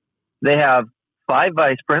school, they have 5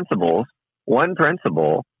 vice principals, 1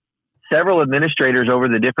 principal, several administrators over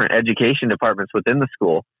the different education departments within the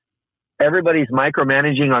school. Everybody's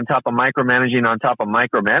micromanaging on top of micromanaging on top of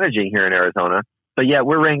micromanaging here in Arizona. But yet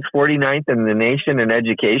we're ranked 49th in the nation in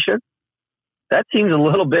education. That seems a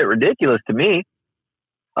little bit ridiculous to me.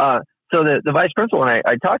 So the vice principal, and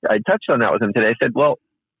I touched on that with him today. I said, well,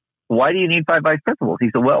 why do you need 5 vice principals? He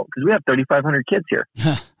said, well, because we have 3,500 kids here.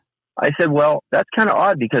 I said, well, that's kind of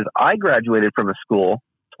odd because I graduated from a school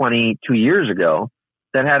 22 years ago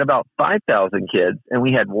that had about 5,000 kids, and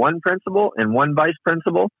we had 1 principal and 1 vice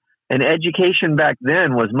principal, and education back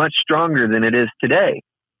then was much stronger than it is today.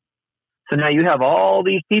 So now you have all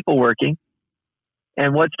these people working,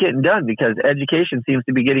 and what's getting done? Because education seems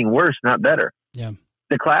to be getting worse, not better. Yeah.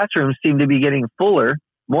 The classrooms seem to be getting fuller,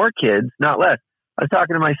 more kids, not less. I was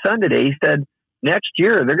talking to my son today. He said next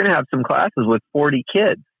year they're going to have some classes with 40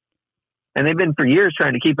 kids. And they've been for years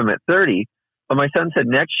trying to keep them at 30. But my son said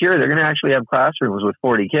next year they're going to actually have classrooms with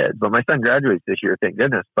 40 kids. But my son graduates this year, thank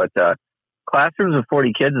goodness. But classrooms with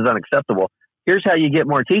 40 kids is unacceptable. Here's how you get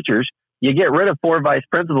more teachers. You get rid of 4 vice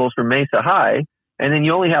principals from Mesa High, and then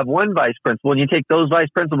you only have 1 vice principal, and you take those vice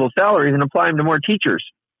principal salaries and apply them to more teachers,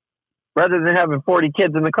 rather than having 40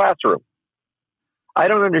 kids in the classroom. I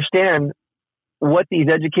don't understand what these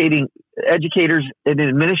educators and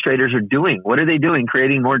administrators are doing. What are they doing?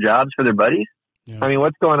 Creating more jobs for their buddies? Yeah. I mean,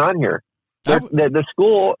 what's going on here? The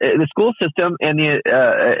school system and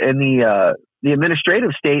the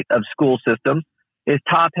administrative state of school systems is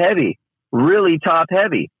top heavy, really top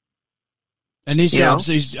heavy. And these jobs,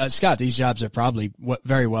 Scott, these jobs are probably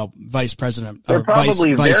very well vice president. They're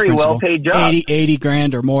probably very well paid jobs. 80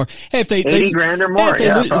 grand or more. Hey, if they 80 grand or more,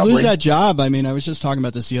 if they lose that job, I mean, I was just talking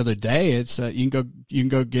about this the other day. It's you can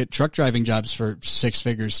go get truck driving jobs for 6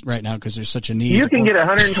 figures right now because there's such a need. You can get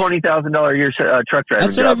 $120,000 a year truck driving.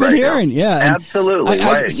 That's what I've been hearing. Now. Yeah,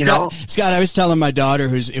 absolutely. Scott, I was telling my daughter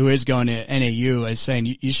who is going to NAU, I was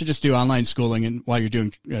saying you should just do online schooling and while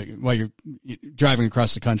you're driving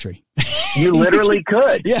across the country. You literally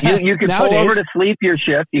could. Yeah. You could pull over to sleep your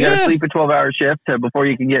shift. You got to sleep a 12-hour shift before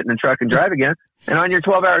you can get in the truck and drive again. And on your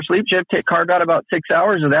 12-hour sleep shift, carve out about 6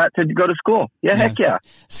 hours of that to go to school. Yeah, heck yeah.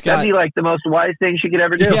 Scott, that'd be like the most wise thing she could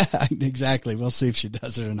ever do. Yeah, exactly. We'll see if she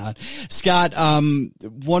does it or not. Scott,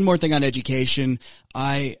 one more thing on education.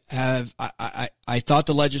 I thought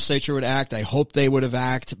the legislature would act. I hope they would have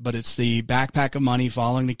acted, but it's the backpack of money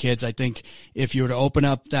following the kids. I think if you were to open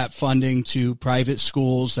up that funding to private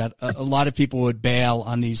schools, that a lot of people would bail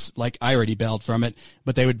on these, like I already bailed from it,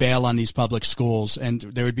 but they would bail on these public schools, and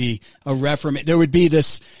there would be a reformation. There would be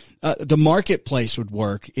this, the marketplace would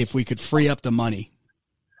work if we could free up the money.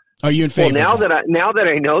 Are you in favor? Well, of that? now that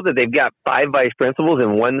I know that they've got 5 vice principals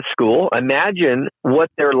in one school, imagine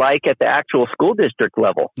what they're like at the actual school district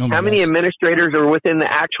level. How many administrators are within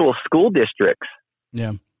the actual school districts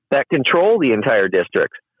that control the entire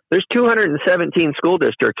district? There's 217 school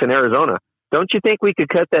districts in Arizona. Don't you think we could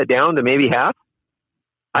cut that down to maybe half?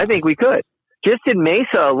 I think we could. Just in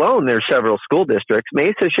Mesa alone, there's several school districts.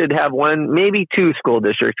 Mesa should have 1, maybe 2 school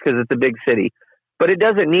districts because it's a big city. But it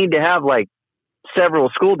doesn't need to have like several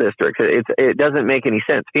school districts. It doesn't make any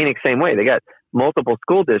sense. Phoenix, same way. They got multiple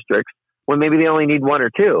school districts when maybe they only need 1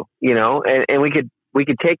 or 2, and we could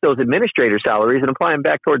take those administrator salaries and apply them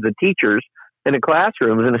back towards the teachers and the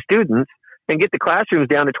classrooms and the students and get the classrooms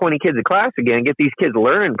down to 20 kids a class again, get these kids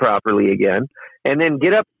learning properly again, and then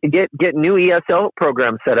get new ESL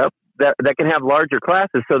programs set up that can have larger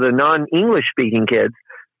classes so the non-English speaking kids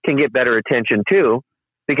can get better attention too.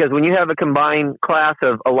 Because when you have a combined class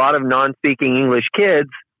of a lot of non-speaking English kids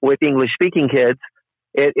with English-speaking kids,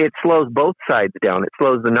 it slows both sides down. It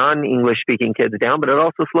slows the non-English speaking kids down, but it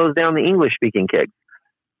also slows down the English-speaking kids.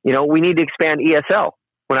 We need to expand ESL.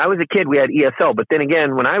 When I was a kid, we had ESL. But then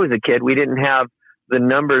again, when I was a kid, we didn't have the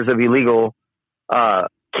numbers of illegal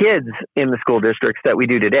kids in the school districts that we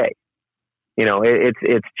do today.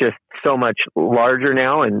 It's just so much larger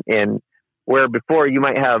now. And where before you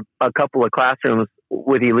might have a couple of classrooms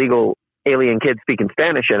with illegal alien kids speaking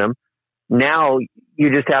Spanish in them, now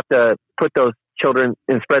you just have to put those children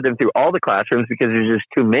and spread them through all the classrooms because there's just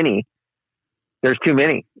too many. There's too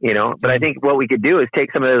many, But I think what we could do is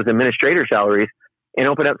take some of those administrator salaries and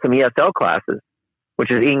open up some ESL classes, which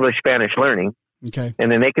is English Spanish learning. Okay.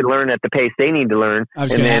 And then they can learn at the pace they need to learn. And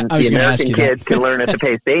then the American kids can learn at the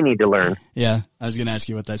pace they need to learn. Yeah, I was going to ask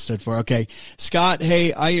you what that stood for. Okay. Scott,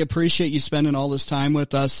 hey, I appreciate you spending all this time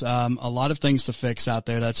with us. A lot of things to fix out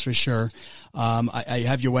there, that's for sure. I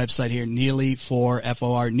have your website here, Neely for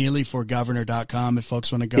FOR, neelyforgovernor.com if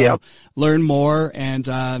folks want to go learn more. And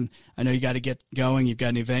I know you got to get going. You've got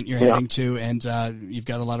an event you're heading to, and you've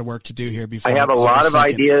got a lot of work to do here before. I have a lot of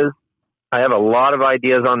ideas. I have a lot of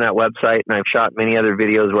ideas on that website, and I've shot many other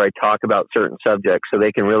videos where I talk about certain subjects so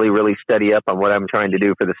they can really, really study up on what I'm trying to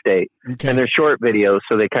do for the state. Okay. And they're short videos,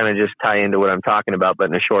 so they kind of just tie into what I'm talking about, but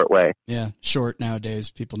in a short way. Yeah, short nowadays.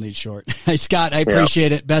 People need short. Hey, Scott, I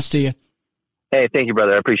appreciate it. Best to you. Hey, thank you,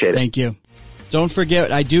 brother. I appreciate it. Thank you. Don't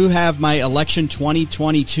forget, I do have my election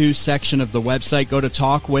 2022 section of the website. Go to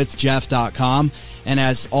talkwithjeff.com. And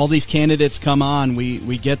as all these candidates come on,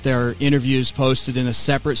 we get their interviews posted in a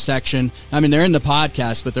separate section. I mean, they're in the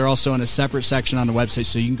podcast, but they're also in a separate section on the website,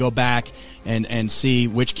 so you can go back and see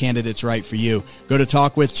which candidate's right for you. Go to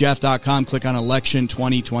talkwithjeff.com, click on election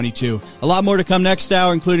 2022. A lot more to come next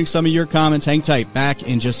hour, including some of your comments. Hang tight. Back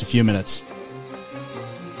in just a few minutes.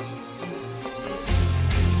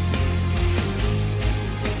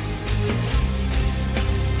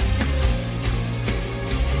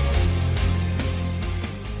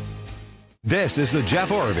 This is the Jeff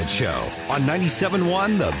Oravits Show on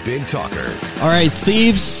 97.1 The Big Talker. All right,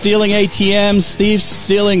 thieves stealing ATMs, thieves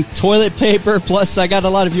stealing toilet paper, plus I got a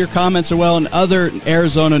lot of your comments as well and other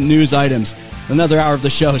Arizona news items. Another hour of the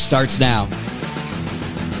show starts now.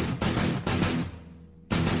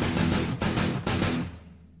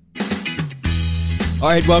 All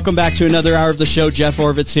right, welcome back to another hour of the show. Jeff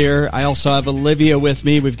Oravits here. I also have Olivia with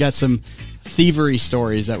me. We've got some thievery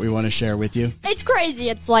stories that we want to share with you. It's crazy.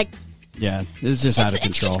 It's like... Yeah, it's just out of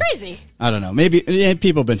control. It's crazy. I don't know. Maybe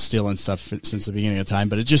people have been stealing stuff since the beginning of time,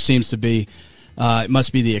 but it just seems to be, it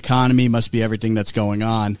must be the economy, must be everything that's going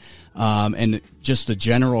on, and just the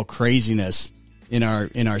general craziness in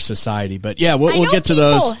our society. But yeah, we'll get to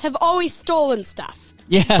those. People have always stolen stuff.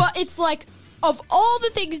 Yeah. But it's like, of all the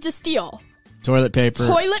things to steal. Toilet paper.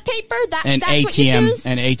 That's ATM, what you choose?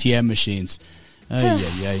 And ATM machines. All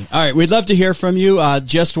right, we'd love to hear from you.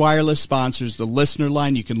 Just Wireless sponsors the listener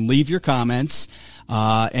line. You can leave your comments,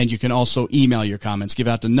 and you can also email your comments. Give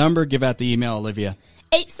out the number, give out the email, Olivia.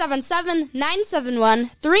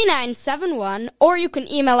 877-971-3971, or you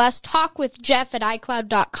can email us,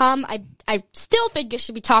 talkwithjeff@icloud.com. I I still think it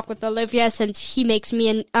should be Talk with Olivia since he makes me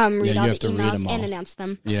read all the emails and announce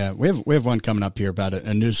them. Yeah, we have one coming up here about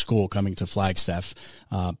a new school coming to Flagstaff.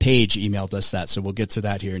 Paige emailed us that, so we'll get to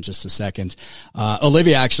that here in just a second.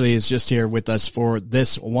 Olivia actually is just here with us for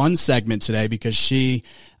this one segment today because she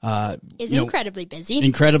is incredibly busy.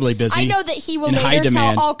 Incredibly busy. I know that he will later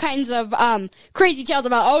tell all kinds of crazy tales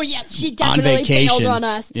about, oh yes, she definitely bailed on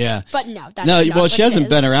us. Yeah. But no, that's not what she hasn't it is.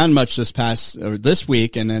 been around much this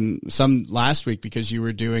week and then some last week because you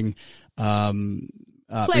were doing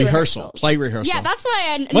play rehearsal. Yeah, that's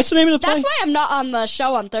why what's the name of the play? That's why I'm not on the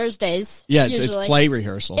show on Thursdays. Yeah, it's play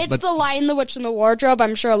rehearsal. It's The Lion, the Witch, and the Wardrobe.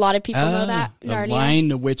 I'm sure a lot of people know that. The Lion,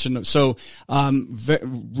 the Witch, and so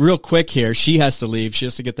real quick here, she has to leave. She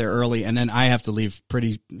has to get there early, and then I have to leave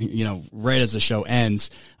pretty, right as the show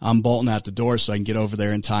ends. I'm bolting out the door so I can get over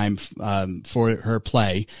there in time for her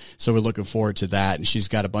play. So we're looking forward to that. And she's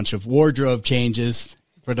got a bunch of wardrobe changes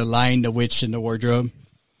for The Lion, the Witch, and the Wardrobe.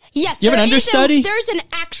 Yes, you have an understudy? There's an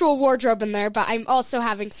actual wardrobe in there, but I'm also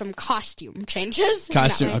having some costume changes.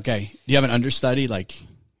 Okay. Do you have an understudy,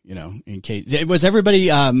 in case? Was everybody,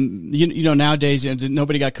 nowadays,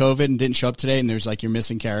 nobody got COVID and didn't show up today, and there's you're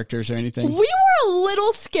missing characters or anything? We were a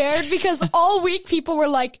little scared because all week people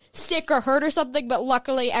were sick or hurt or something, but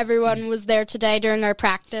luckily everyone was there today during our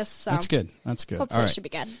practice. So That's good. Hopefully all right. it should be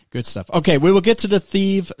good. Good stuff. Okay, we will get to the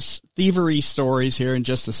thievery stories here in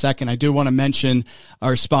just a second. I do want to mention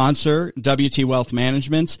our sponsor, WT Wealth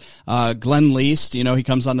Management. Glenn Least, he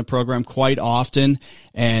comes on the program quite often,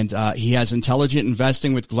 and he has Intelligent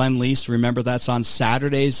Investing with Glenn Least. Remember, that's on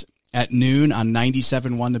Saturdays at noon on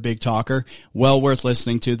 97.1 The Big Talker. Well worth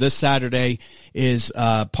listening to. This Saturday is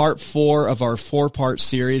part 4 of our 4-part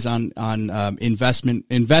series on investing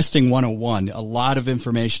 101. A lot of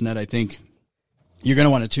information that I think you're going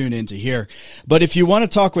to want to tune in to hear. But if you want to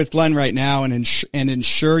talk with Glenn right now and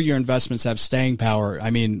ensure your investments have staying power,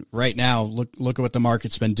 I mean, right now, look at what the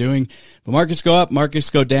market's been doing. The markets go up,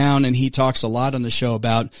 markets go down, and he talks a lot on the show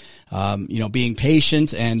about, being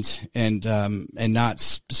patient and not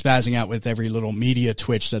spazzing out with every little media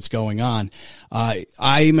twitch that's going on.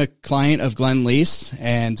 I'm a client of Glenn Least,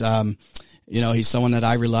 and, he's someone that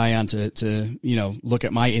I rely on to look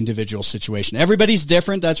at my individual situation. Everybody's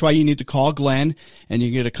different. That's why you need to call Glenn and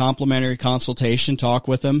you get a complimentary consultation, talk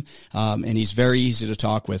with him. And he's very easy to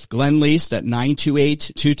talk with. Glenn Least at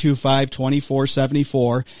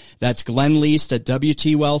 928-225-2474. That's Glenn Least at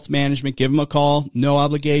WT Wealth Management. Give him a call. No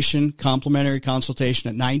obligation. Complimentary consultation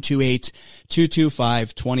at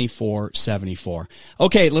 928-225-2474.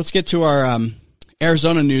 Okay, let's get to our,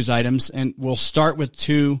 Arizona news items, and we'll start with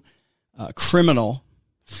 2 criminal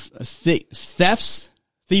thefts.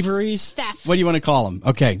 What do you want to call them?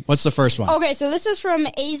 Okay, what's the first one? Okay, so this is from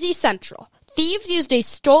AZ Central. Thieves used a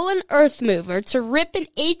stolen earth mover to rip an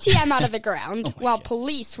ATM out of the ground while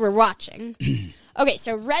police were watching. Okay,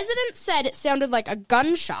 so residents said it sounded like a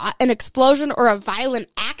gunshot, an explosion, or a violent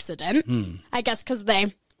accident. I guess because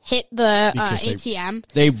they hit the ATM.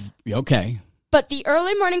 Okay. But the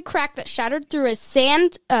early morning crack that shattered through a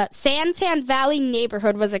Santan Valley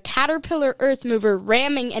neighborhood was a Caterpillar earth mover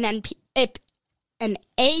ramming an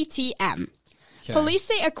ATM. Okay. Police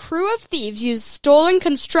say a crew of thieves used stolen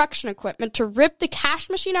construction equipment to rip the cash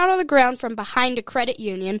machine out of the ground from behind a credit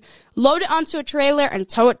union, load it onto a trailer, and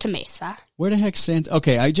tow it to Mesa. Where the heck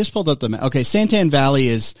Okay, I just pulled up the map. Okay, Santan Valley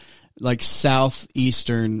is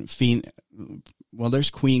southeastern Well, there's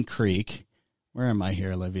Queen Creek. Where am I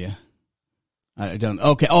here, Olivia? I don't.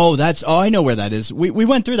 Okay. I know where that is. We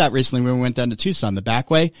went through that recently when we went down to Tucson, the back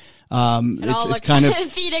way. It's kind of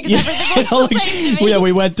Phoenix. Everything looks the same to me. Yeah,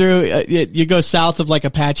 we went through. You go south of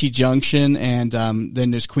Apache Junction, and then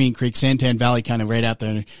there's Queen Creek, Santan Valley, kind of right out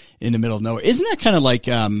there in the middle of nowhere. Isn't that kind of like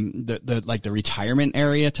the retirement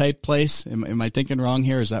area type place? Am I thinking wrong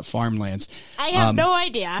here? Or is that farmlands? I have no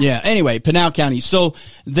idea. Yeah. Anyway, Pinal County. So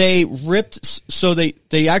they ripped. So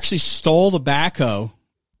they actually stole the backhoe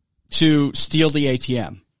to steal the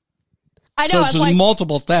ATM. I know. So there's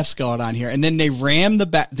multiple thefts going on here, and then they rammed to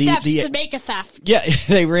make a theft. Yeah,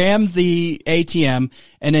 they rammed the ATM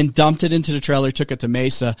and then dumped it into the trailer, took it to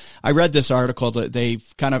Mesa. I read this article that the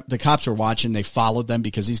cops were watching. They followed them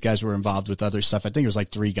because these guys were involved with other stuff. I think it was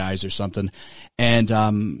 3 guys or something, and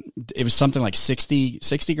it was something like 60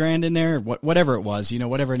 grand in there, whatever it was.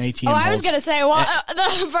 Whatever an ATM. Oh, I was gonna say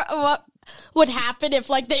what would happen if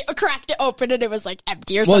they cracked it open and it was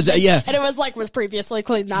empty or something. Yeah. And it was previously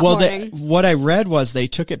clean that morning. What I read was they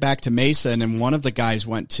took it back to Mesa, and then one of the guys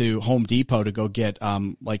went to Home Depot to go get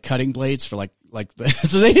cutting blades for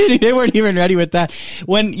so they weren't even ready with that.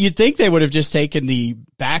 When you'd think they would have just taken the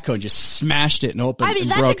backhoe and just smashed it and opened. I mean,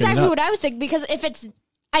 and that's broken exactly it up. what I would think, because if it's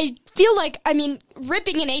I feel like, I mean,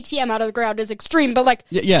 ripping an ATM out of the ground is extreme, but like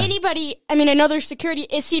anybody, I mean, another security,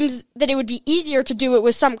 it seems that it would be easier to do it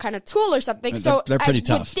with some kind of tool or something. So they're pretty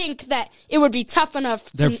tough. I would think that it would be tough enough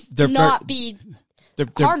to not be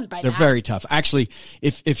harmed by that. They're very tough. Actually,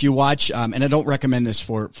 if you watch, and I don't recommend this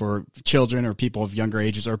for children or people of younger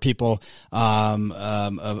ages or people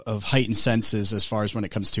of heightened senses as far as when it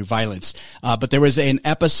comes to violence. But there was an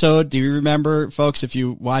episode. Do you remember, folks, if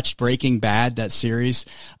you watched Breaking Bad, that series?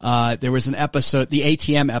 There was an episode, the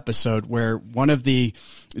ATM episode, where one of the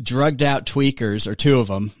drugged out tweakers, or two of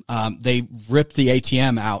them, they ripped the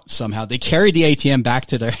ATM out somehow. They carried the ATM back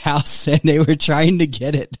to their house and they were trying to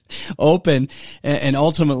get it open. And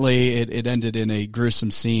ultimately it ended in a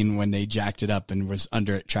gruesome scene when they jacked it up and was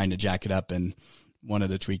under it trying to jack it up. And one of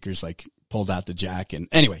the tweakers like pulled out the jack. And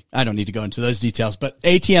anyway, I don't need to go into those details, but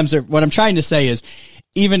ATMs are, what I'm trying to say is,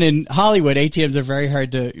 even in Hollywood, ATMs are very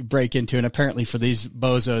hard to break into. And apparently for these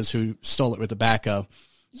bozos who stole it with the backhoe,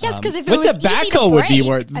 yes, because if it was the backhoe would be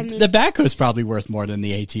worth, I mean, the backhoe's probably worth more than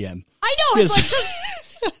the ATM. I know, it's like just...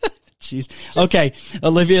 Jeez. Okay,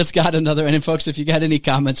 Olivia's got another, and folks, if you got any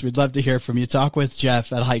comments, we'd love to hear from you. Talk with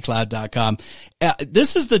Jeff at highcloud.com.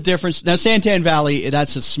 This is the difference. Now, Santan Valley,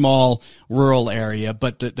 that's a small rural area,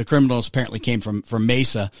 but the criminals apparently came from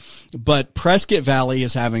Mesa. But Prescott Valley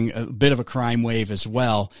is having a bit of a crime wave as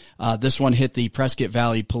well. This one hit the Prescott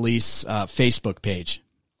Valley Police Facebook page.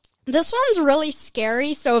 This one's really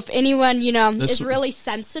scary, so if anyone, is really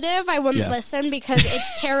sensitive, I wouldn't listen because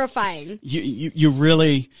it's terrifying. You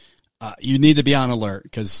really... you need to be on alert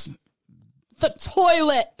because the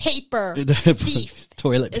toilet paper thief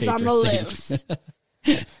is on the loose.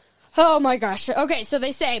 Oh my gosh. Okay, so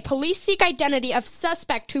they say police seek identity of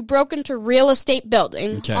suspect who broke into real estate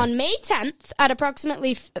building. Okay. On May 10th at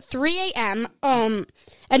approximately 3 a.m., an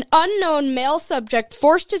unknown male subject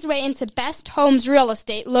forced his way into Best Homes Real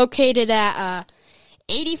Estate located at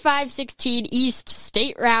 8516 East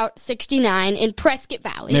State Route 69 in Prescott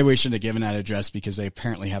Valley. Maybe we shouldn't have given that address because they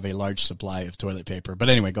apparently have a large supply of toilet paper. But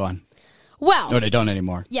anyway, go on. Well. No, they don't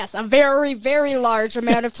anymore. Yes, a very, very large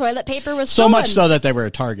amount of toilet paper was so stolen. much so that they were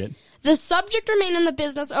a target. The subject remained in the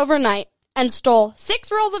business overnight and stole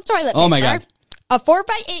 6 rolls of toilet paper. Oh my God. A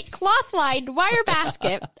 4x8 cloth-lined wire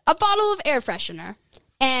basket, a bottle of air freshener,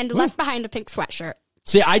 and left behind a pink sweatshirt.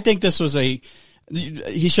 See, I think this was he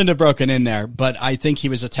shouldn't have broken in there, but I think he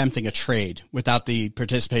was attempting a trade without the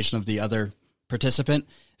participation of the other participant.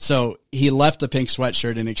 So he left the pink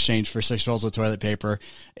sweatshirt in exchange for 6 rolls of toilet paper,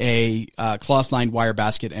 a cloth-lined wire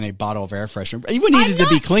basket, and a bottle of air freshener. He needed to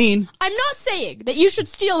be clean. I'm not saying that you should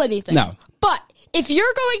steal anything. No. But if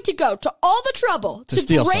you're going to go to all the trouble to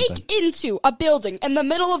steal break something into a building in the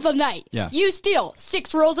middle of the night, you steal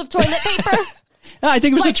 6 rolls of toilet paper. I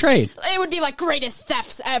think it was a trade. It would be like greatest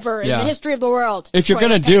thefts ever in the history of the world. If you're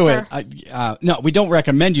going to do it, no, we don't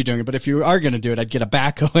recommend you doing it, but if you are going to do it, I'd get a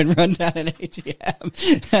backhoe and run down an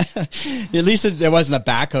ATM. At least there wasn't a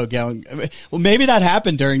backhoe going. Well, maybe that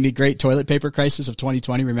happened during the great toilet paper crisis of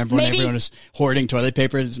 2020. Remember when everyone was hoarding toilet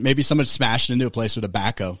paper? Maybe someone smashed into a place with a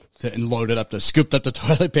backhoe and loaded up, scooped up the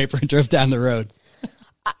toilet paper and drove down the road.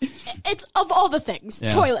 It's of all the things,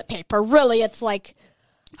 toilet paper. Really, it's like...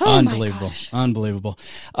 Oh unbelievable. Unbelievable.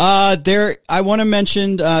 I want to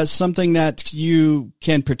mention, something that you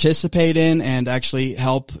can participate in and actually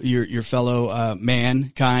help your fellow,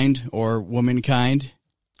 mankind or womankind.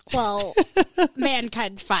 Well,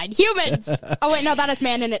 mankind's fine. Humans. Oh wait, no, that has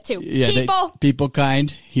man in it too. Yeah, people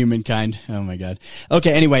kind, humankind. Oh my God.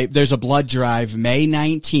 Okay. Anyway, there's a blood drive May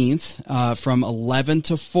 19th, from 11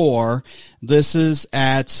 to 4. This is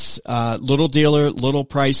at, Little Dealer, Little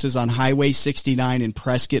Prices on Highway 69 in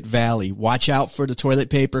Prescott Valley. Watch out for the toilet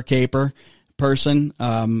paper caper person.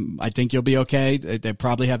 I think you'll be okay. They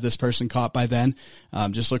probably have this person caught by then.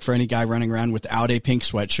 Just look for any guy running around without a pink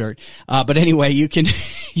sweatshirt. But anyway, you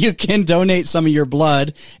can donate some of your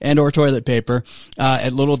blood and or toilet paper,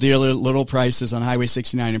 at Little Dealer, Little Prices on Highway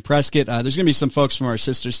 69 in Prescott. There's going to be some folks from our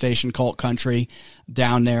sister station, Cult Country,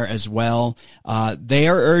 down there as well. They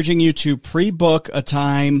are urging you to pre-book a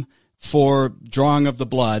time for drawing of the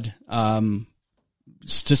blood,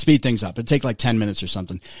 to speed things up. It'd take like 10 minutes or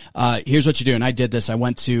something. Here's what you do. And I did this. I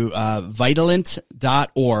went to,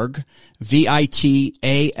 Vitalant.org,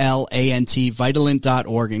 Vitalant,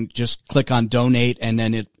 Vitalant.org, and just click on donate. And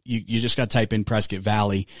then you just got to type in Prescott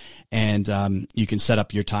Valley, and, you can set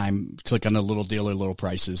up your time. Click on the Little Dealer, Little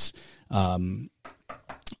Prices,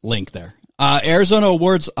 link there. Arizona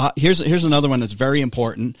Awards, here's another one that's very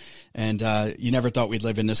important, and you never thought we'd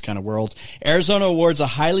live in this kind of world. Arizona awards a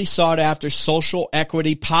highly sought-after social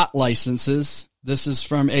equity pot licenses. This is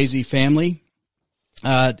from AZ Family.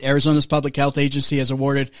 Arizona's public health agency has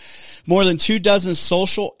awarded more than 24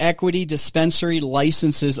 social equity dispensary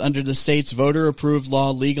licenses under the state's voter-approved law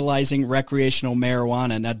legalizing recreational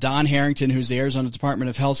marijuana. Now, Don Harrington, who's the Arizona Department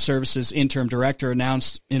of Health Services interim director,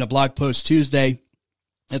 announced in a blog post Tuesday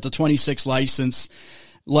that the 26 licenses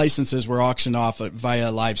were auctioned off via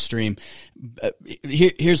live stream.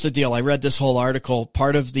 Here's the deal. I read this whole article.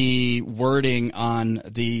 Part of the wording on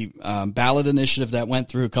the ballot initiative that went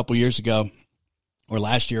through a couple years ago, or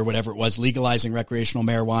last year, whatever it was, legalizing recreational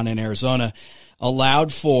marijuana in Arizona,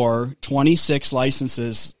 allowed for 26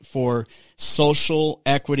 licenses for social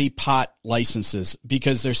equity pot licenses,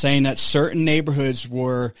 because they're saying that certain neighborhoods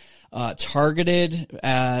were targeted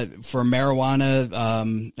for marijuana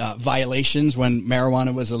violations when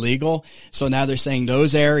marijuana was illegal. So now they're saying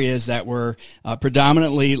those areas that were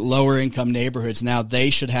predominantly lower income neighborhoods, now they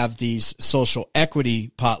should have these social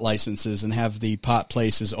equity pot licenses and have the pot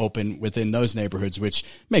places open within those neighborhoods, which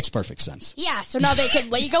makes perfect sense. Yeah, so now they can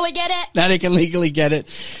legally get it. Now they can legally get it.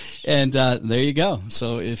 And there you go.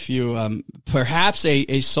 So if you perhaps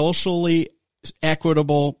a socially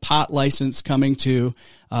equitable pot license coming to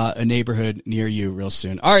a neighborhood near you real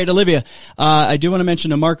soon. All right, Olivia, I do want to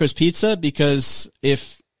mention Marco's Pizza, because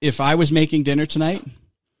if I was making dinner tonight,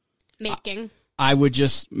 I would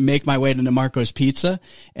just make my way to Marco's Pizza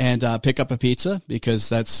and pick up a pizza, because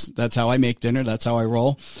that's how I make dinner. That's how I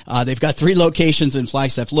roll. They've got 3 locations in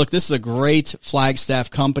Flagstaff. Look, this is a great Flagstaff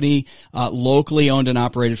company, locally owned and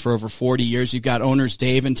operated for over 40 years. You've got owners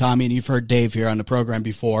Dave and Tommy, and you've heard Dave here on the program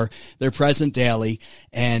before. They're present daily,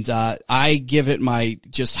 and I give it my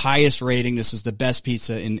just highest rating. This is the best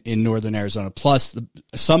pizza in northern Arizona. Plus,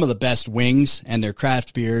 some of the best wings, and their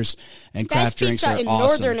craft beers and craft drinks are awesome. Best pizza in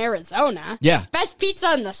northern Arizona. Yeah. Best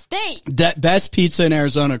pizza in the state. Best pizza in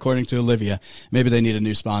Arizona, according to Olivia. Maybe they need a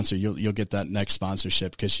new sponsor. You'll get that next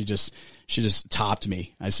sponsorship, because she just topped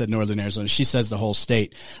me. I said northern Arizona. She says the whole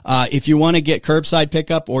state. If you want to get curbside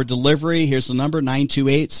pickup or delivery, here's the number,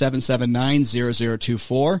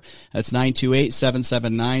 928-779-0024. That's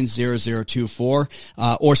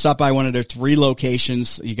 928-779-0024. Or stop by one of their 3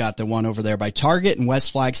 locations. You got the one over there by Target in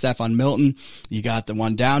West Flagstaff on Milton. You got the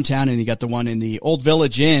one downtown, and you got the one in the Old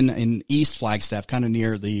Village Inn in East Flagstaff, kind of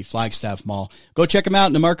near the Flagstaff Mall. Go check them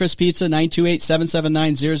out. Namarco's Pizza,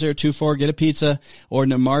 928-779-0024. Get a pizza, or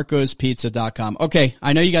namarcospizza.com. Okay,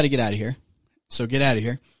 I know you got to get out of here, so get out of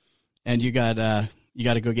here, and you got to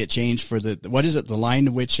go get changed for what is it? The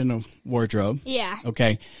Lion, Witch, and a Wardrobe. Yeah.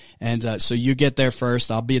 Okay, and so you get there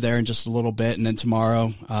first. I'll be there in just a little bit, and then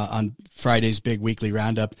tomorrow on Friday's big weekly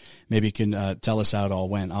roundup, maybe you can tell us how it all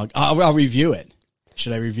went. I'll review it.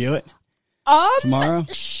 Should I review it? Tomorrow?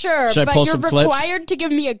 Sure, Should I pull some clips? Required to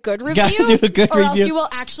give me a good review. Gotta do a good or review. Else you will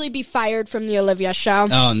actually be fired from the Olivia show.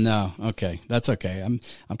 Oh no. Okay. That's okay. I'm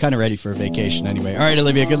kind of ready for a vacation anyway. All right,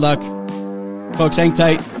 Olivia, good luck. Folks, hang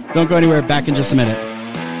tight. Don't go anywhere. Back in just a minute.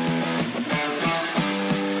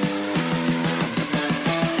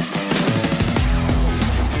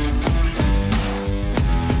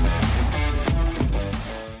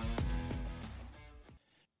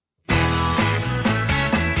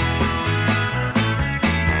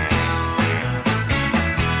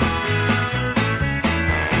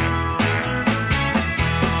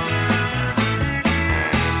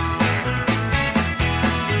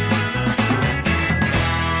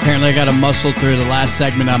 Apparently I got to muscle through the last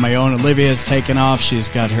segment on my own. Olivia's taken off. She's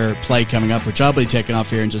got her play coming up, which I'll be taking off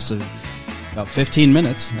here in just about 15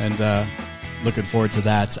 minutes, and looking forward to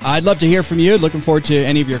that. I'd love to hear from you. Looking forward to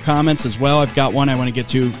any of your comments as well. I've got one I want to get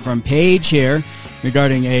to from Paige here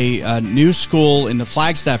regarding a new school in the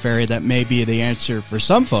Flagstaff area that may be the answer for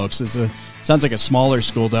some folks. Sounds like a smaller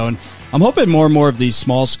school, though, and I'm hoping more and more of these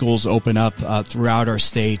small schools open up throughout our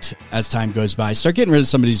state as time goes by. Start getting rid of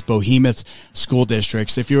some of these behemoth school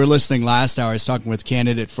districts. If you were listening last hour, I was talking with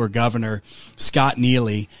candidate for governor Scott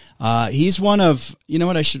Neely. He's one of, you know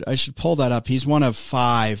what, I should pull that up. He's one of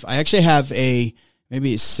 5. I actually have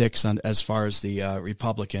maybe 6 on as far as the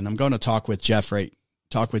Republican. I'm going to talk with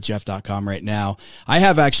talkwithjeff.com right now. I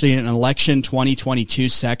have actually an election 2022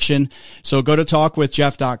 section. So go to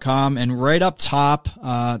talkwithjeff.com, and right up top,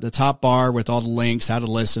 the top bar with all the links, how to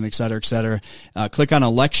listen, et cetera, click on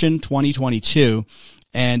election 2022.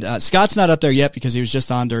 And Scott's not up there yet because he was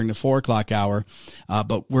just on during the 4:00 hour.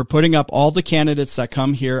 But we're putting up all the candidates that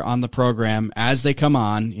come here on the program as they come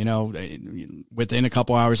on, within a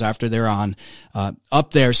couple hours after they're on,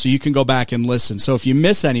 up there, so you can go back and listen. So if you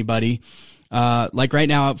miss anybody, Like right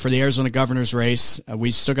now for the Arizona governor's race,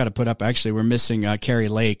 we still got to put up, actually, we're missing Carrie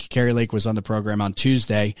Lake. Carrie Lake was on the program on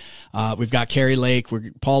Tuesday. We've got Carrie Lake,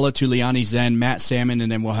 Paula Tuliani-Zen, Matt Salmon,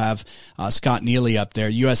 and then we'll have Scott Neely up there.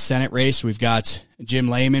 U.S. Senate race, we've got Jim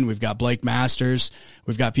Lehman, we've got Blake Masters,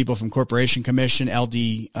 we've got people from Corporation Commission,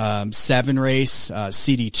 LD7 race,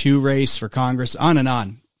 CD2 race for Congress, on and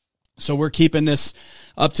on. So we're keeping this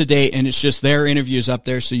up to date, and it's just their interviews up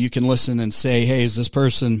there so you can listen and say, hey, is this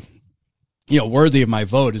person, worthy of my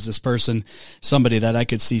vote? Is this person somebody that I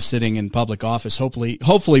could see sitting in public office,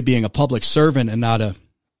 hopefully being a public servant and not a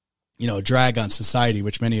drag on society,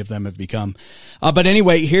 which many of them have become. But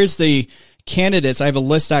anyway, here's the candidates. I have a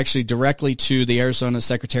list actually directly to the Arizona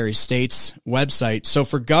Secretary of State's website. So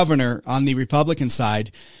for governor on the Republican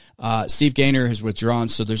side, Steve Gaynor has withdrawn.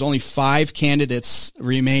 So there's only 5 candidates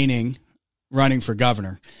remaining running for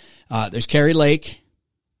governor. There's Carrie Lake.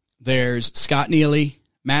 There's Scott Neely,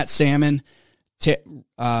 Matt Salmon,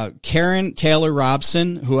 Karen Taylor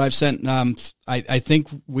Robson, who I've sent, I think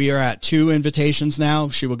we are at 2 invitations now.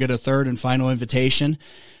 She will get a 3rd and final invitation.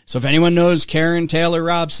 So if anyone knows Karen Taylor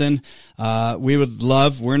Robson, we would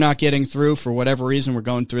love, we're not getting through for whatever reason. We're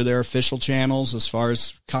going through their official channels as far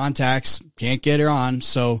as contacts. Can't get her on.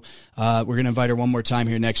 So, we're going to invite her one more time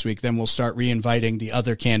here next week. Then we'll start re-inviting the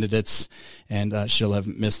other candidates, and, she'll have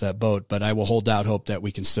missed that boat, but I will hold out hope that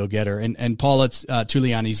we can still get her. And Paula,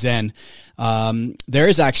 Tuliani-Zen, there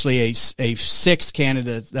is actually a 6th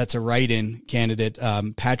candidate that's a write-in candidate,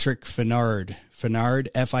 Patrick Finard, Finard.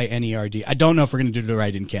 I don't know if we're going to do the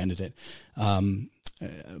write-in candidate.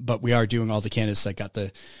 But we are doing all the candidates that got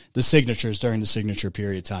the signatures during the signature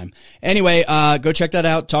period time. Anyway, go check that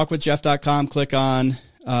out. Talkwithjeff.com. Click on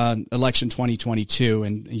election 2022,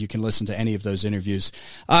 and you can listen to any of those interviews.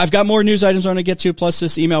 I've got more news items I want to get to, plus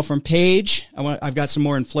this email from Paige. I've got some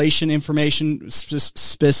more inflation information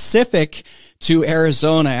specific to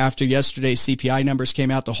Arizona after yesterday's CPI numbers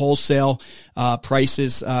came out. The wholesale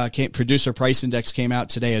prices, producer price index came out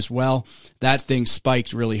today as well. That thing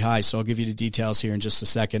spiked really high, so I'll give you the details here in just a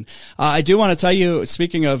second. I do want to tell you,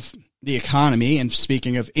 speaking of the economy and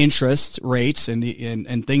speaking of interest rates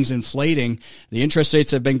and things inflating, the interest rates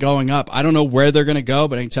have been going up. I don't know where they're going to go,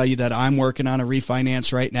 but I can tell you that I'm working on a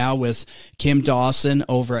refinance right now with Kim Dawson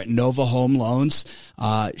over at Nova Home Loans.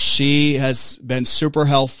 She has been super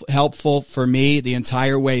helpful for me the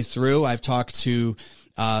entire way through. I've talked to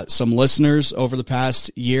some listeners over the past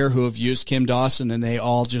year who have used Kim Dawson, and they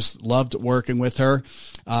all just loved working with her.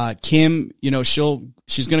 Kim,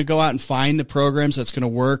 she's going to go out and find the programs that's going to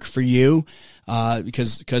work for you,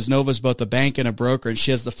 because Nova's both a bank and a broker, and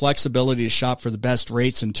she has the flexibility to shop for the best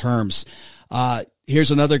rates and terms.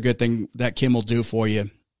 Here's another good thing that Kim will do for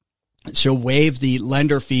you. She'll waive the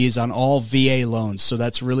lender fees on all VA loans. So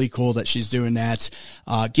that's really cool that she's doing that.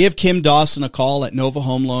 Give Kim Dawson a call at Nova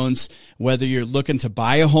Home Loans, whether you're looking to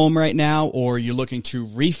buy a home right now or you're looking to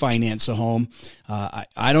refinance a home.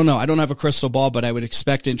 I don't know. I don't have a crystal ball, but I would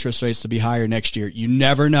expect interest rates to be higher next year. You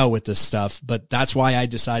never know with this stuff, but that's why I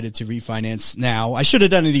decided to refinance now. I should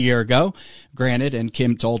have done it a year ago, granted, and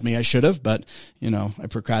Kim told me I should have, but I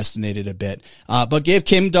procrastinated a bit. But give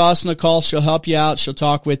Kim Dawson a call. She'll help you out. She'll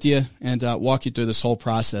talk with you and walk you through this whole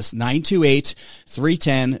process.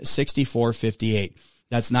 928-310-6458.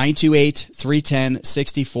 That's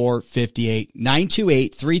 928-310-6458.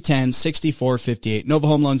 928-310-6458. Nova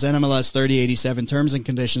Home Loans, NMLS 3087. Terms and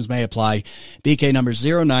conditions may apply. BK number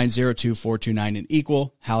 0902429, an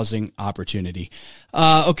equal housing opportunity.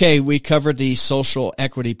 Okay, we covered the social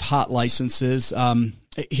equity pot licenses.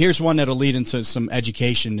 Here's one that'll lead into some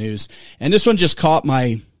education news. And this one just caught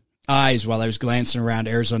my eyes while I was glancing around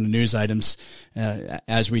Arizona news items,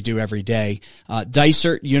 as we do every day.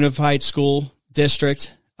 Dysart Unified School District,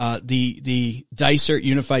 the Dysart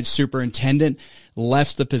Unified Superintendent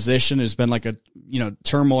left the position. It's been like a,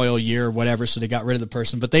 turmoil year or whatever, so they got rid of the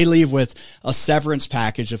person, but they leave with a severance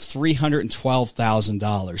package of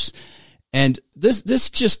 $312,000. And this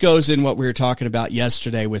just goes in what we were talking about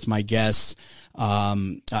yesterday with my guest,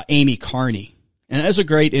 Amy Carney. And that's a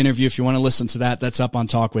great interview. If you want to listen to that, that's up on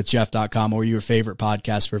talkwithjeff.com or your favorite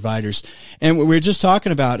podcast providers. And we were just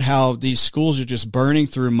talking about how these schools are just burning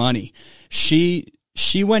through money. She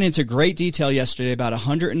went into great detail yesterday about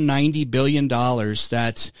 $190 billion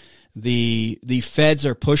that the feds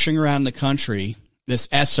are pushing around the country. This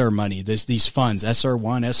ESSER money, these funds, ESSER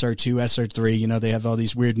 1, ESSER 2, ESSER 3, they have all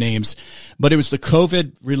these weird names, but it was the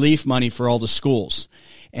COVID relief money for all the schools.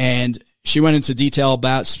 And she went into detail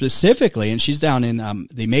about specifically, and she's down in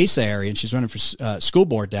the Mesa area, and she's running for school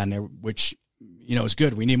board down there, which, is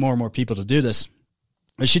good. We need more and more people to do this.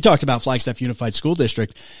 But she talked about Flagstaff Unified School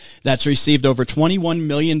District that's received over $21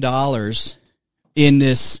 million in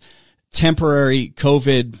this temporary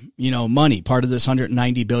COVID, money, part of this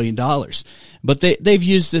 $190 billion. But they've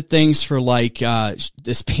used the things for like,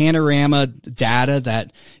 this panorama data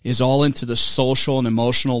that is all into the social and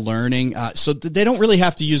emotional learning. So they don't really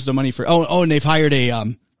have to use the money for, and they've hired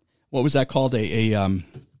what was that called?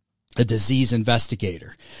 A disease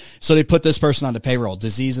investigator. So they put this person on the payroll,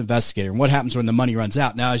 disease investigator. And what happens when the money runs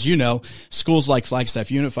out? Now, as you know, schools like Flagstaff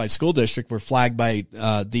Unified School District were flagged by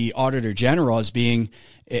the Auditor General as being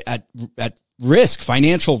at risk,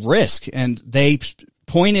 financial risk. And they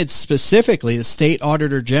pointed specifically the State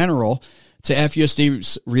Auditor General to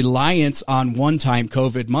FUSD's reliance on one-time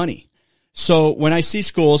COVID money. So when I see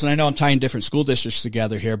schools, and I know I'm tying different school districts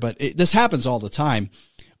together here, but this happens all the time.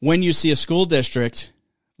 When you see a school district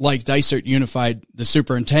like Dysart Unified, the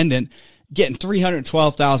superintendent, getting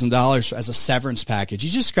 $312,000 as a severance package, you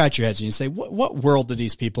just scratch your heads and you say, what world do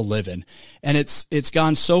these people live in? And it's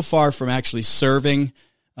gone so far from actually serving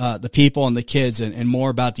the people and the kids and more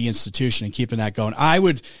about the institution and keeping that going. I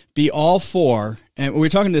would be all for, and we were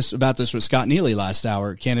talking about this with Scott Neely last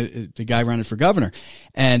hour, the guy running for governor,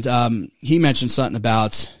 and he mentioned something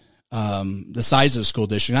about the size of the school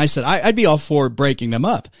district. And I said, I'd be all for breaking them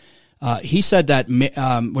up. He said that,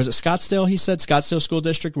 was it Scottsdale? He said Scottsdale School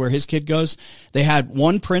District, where his kid goes, they had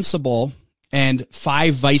one principal and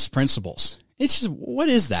 5 vice principals. It's just, what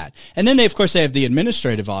is that? And then they have the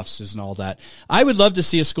administrative offices and all that. I would love to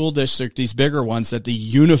see a school district, these bigger ones, that the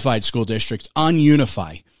unified school districts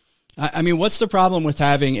ununify. I mean, what's the problem with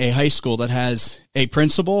having a high school that has a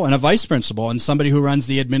principal and a vice principal and somebody who runs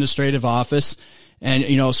the administrative office and,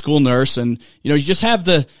 a school nurse, and, you just have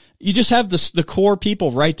the core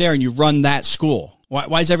people right there and you run that school. Why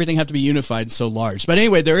does everything have to be unified and so large? But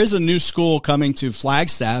anyway, there is a new school coming to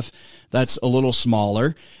Flagstaff that's a little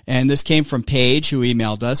smaller. And this came from Paige, who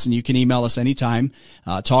emailed us, and you can email us anytime.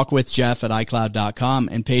 talkwithjeff@icloud.com.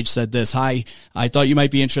 And Paige said this: "Hi, I thought you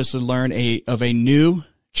might be interested to learn of a new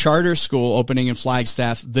charter school opening in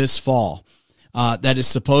Flagstaff this fall, that is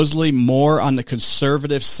supposedly more on the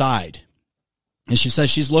conservative side." And she says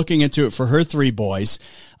she's looking into it for her 3 boys.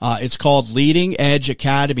 It's called Leading Edge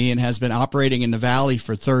Academy and has been operating in the Valley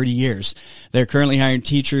for 30 years. They're currently hiring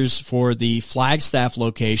teachers for the Flagstaff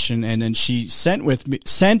location. And then she sent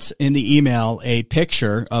in the email a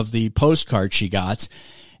picture of the postcard she got,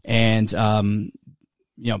 and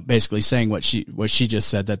basically saying what she just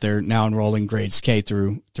said, that they're now enrolling grades K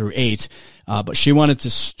through 8. But she wanted to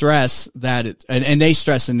stress that and they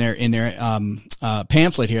stress in their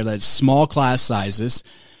pamphlet here that it's small class sizes,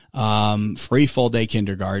 free full day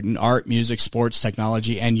kindergarten, art, music, sports,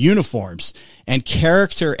 technology, and uniforms, and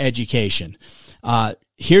character education.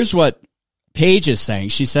 Here's what Paige is saying.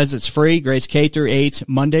 She says it's free, grades K through 8,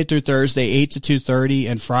 Monday through Thursday, 8 to 2:30,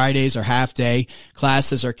 and Fridays are half day.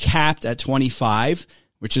 Classes are capped at 25,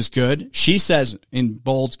 which is good. She says in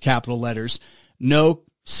bold capital letters, no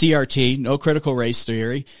CRT, no critical race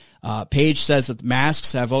theory. Paige says that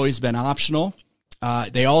masks have always been optional.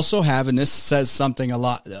 They also have, and this says something a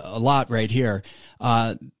lot right here,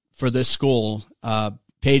 for this school.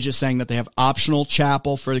 Paige is saying that they have optional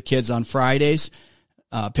chapel for the kids on Fridays.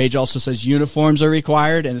 Paige also says uniforms are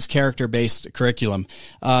required, and it's character-based curriculum.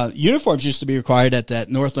 Uniforms used to be required at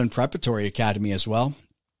that Northland Preparatory Academy as well.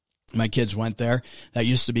 My kids went there. That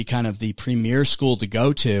used to be kind of the premier school to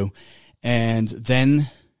go to. And then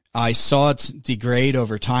I saw it degrade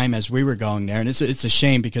over time as we were going there. And it's a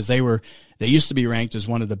shame, because they used to be ranked as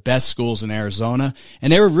one of the best schools in Arizona,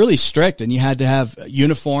 and they were really strict, and you had to have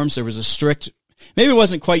uniforms. There was a strict, maybe it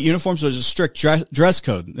wasn't quite uniforms, but it was a strict dress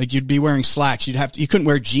code. Like, you'd be wearing slacks. You couldn't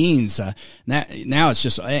wear jeans. Now it's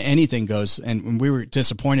just anything goes. And we were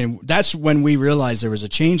disappointed. That's when we realized there was a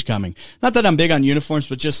change coming. Not that I'm big on uniforms,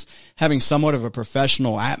 but just having somewhat of a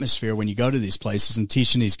professional atmosphere when you go to these places and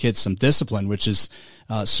teaching these kids some discipline, which is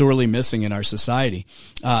sorely missing in our society.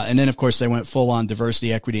 And then, of course, they went full on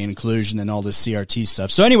diversity, equity, and inclusion and all this CRT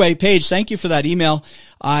stuff. So anyway, Paige, thank you for that email.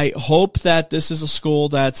 I hope that this is a school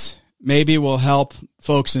that maybe will help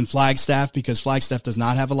folks in Flagstaff, because Flagstaff does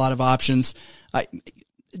not have a lot of options.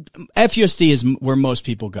 FUSD is where most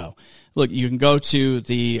people go. Look, you can go to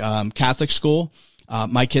the Catholic school.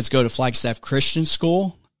 My kids go to Flagstaff Christian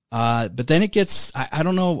School. But then it gets, I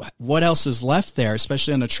don't know what else is left there,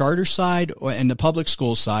 especially on the charter side and the public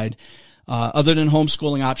school side, other than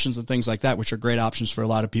homeschooling options and things like that, which are great options for a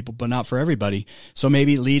lot of people, but not for everybody. So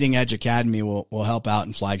maybe Leading Edge Academy will help out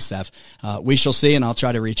in Flagstaff. We shall see, and I'll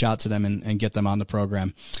try to reach out to them and get them on the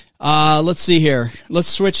program. Let's see here. Let's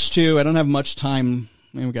switch to, I don't have much time.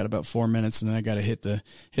 I mean, we got about 4 minutes, and then I got to hit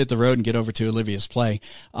the road and get over to Olivia's play.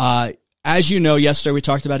 as you know, yesterday we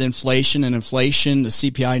talked about inflation, and inflation, the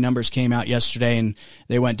CPI numbers came out yesterday and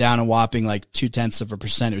they went down a whopping like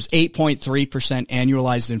 0.2%. It was 8.3%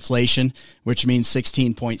 annualized inflation, which means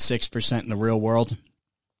 16.6% in the real world.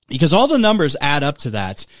 Because all the numbers add up to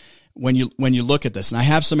that when you look at this. And I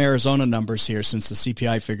have some Arizona numbers here since the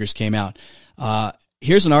CPI figures came out.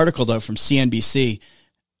 Here's an article though from CNBC.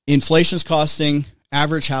 Inflation's costing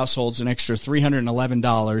average households an extra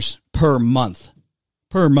 $311 per month.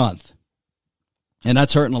 Per month. And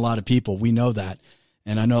that's hurting a lot of people. We know that.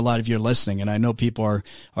 And I know a lot of you are listening, and I know people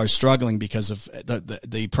are struggling because of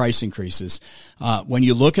the price increases. When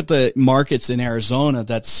you look at the markets in Arizona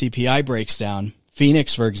that CPI breaks down,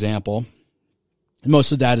 Phoenix, for example,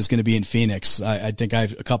 most of the data is going to be in Phoenix. I think I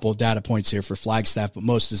have a couple of data points here for Flagstaff, but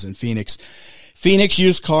most is in Phoenix. Phoenix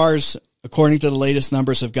used cars, according to the latest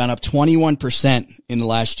numbers, have gone up 21% in the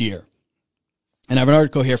last year. And I have an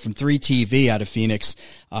article here from 3TV out of Phoenix.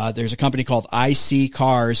 There's a company called IC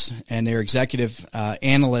Cars, and their executive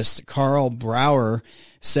analyst, Carl Brower,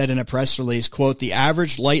 said in a press release, quote, the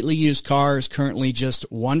average lightly used car is currently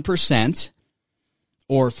just 1%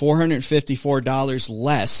 or $454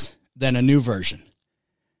 less than a new version.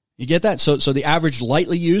 You get that? So the average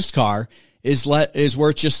lightly used car is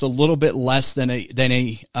worth just a little bit less than a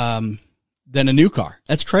new car.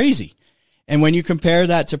 That's crazy. And when you compare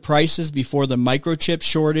that to prices before the microchip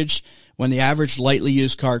shortage, when the average lightly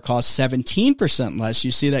used car costs 17% less,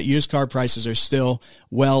 you see that used car prices are still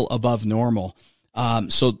well above normal.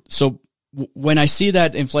 So when I see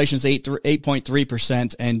that inflation is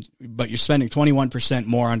 8.3%, but you're spending 21%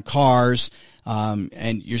 more on cars,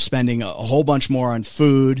 and you're spending a whole bunch more on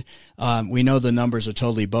food, we know the numbers are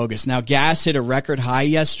totally bogus. Now, gas hit a record high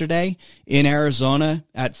yesterday in Arizona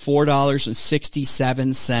at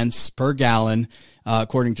 $4.67 per gallon,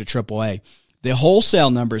 according to AAA. The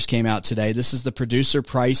wholesale numbers came out today. This is the Producer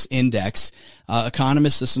Price Index.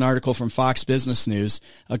 Economists, this is an article from Fox Business News.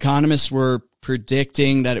 Economists were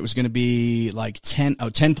predicting that it was going to be like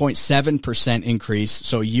 10.7% increase.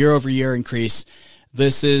 So year over year increase.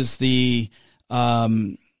 This is the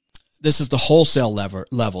wholesale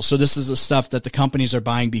level. So this is the stuff that the companies are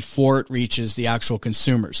buying before it reaches the actual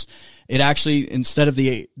consumers. It actually, instead of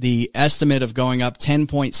the estimate of going up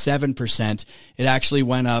 10.7%, it actually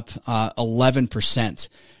went up 11%.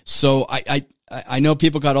 So I know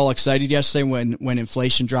people got all excited yesterday when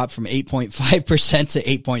inflation dropped from 8.5% to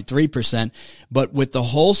 8.3%, but with the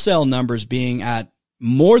wholesale numbers being at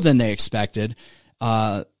more than they expected,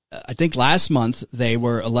 I think last month they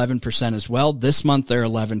were 11% as well. This month they're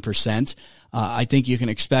 11%. I think you can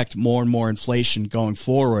expect more and more inflation going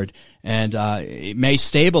forward, and it may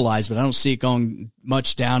stabilize, but I don't see it going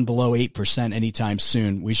much down below 8% anytime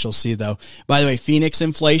soon. We shall see, though. By the way, Phoenix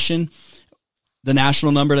inflation, the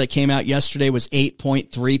national number that came out yesterday was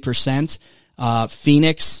 8.3%.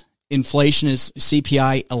 Phoenix inflation is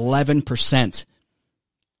CPI 11%.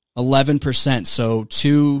 11%. So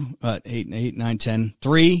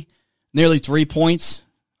nearly 3 points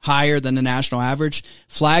higher than the national average.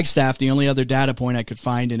 Flagstaff, the only other data point I could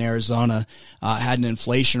find in Arizona, had an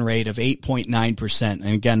inflation rate of 8.9%.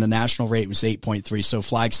 And again, the national rate was 8.3. So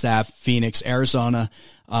Flagstaff, Phoenix, Arizona,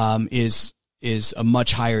 is a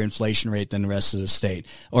much higher inflation rate than the rest of the state,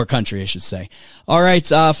 or country, I should say. All right,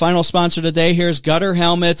 final sponsor today. Here's Gutter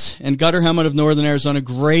Helmet, and Gutter Helmet of Northern Arizona.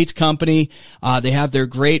 Great company. They have their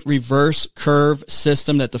great reverse curve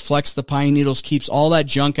system that deflects the pine needles, keeps all that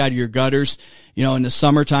junk out of your gutters. You know, in the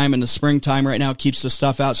summertime and the springtime right now, it keeps the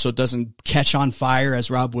stuff out so it doesn't catch on fire, as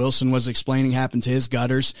Rob Wilson was explaining happened to his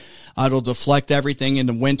gutters. It'll deflect everything in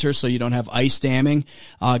the winter so you don't have ice damming.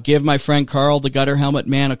 Give my friend Carl, the Gutter Helmet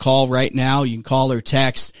man, a call right now. You can call or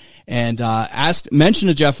text and mention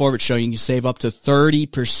the Jeff Orbit Show. You can save up to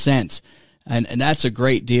 30%. And that's a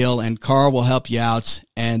great deal, and Carl will help you out.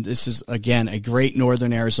 And this is, again, a great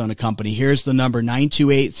Northern Arizona company. Here's the number,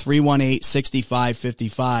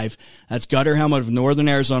 928-318-6555. That's Gutter Helmet of Northern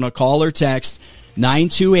Arizona. Call or text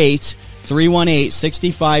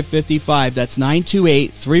 928-318-6555. That's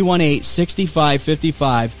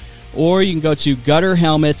 928-318-6555. Or you can go to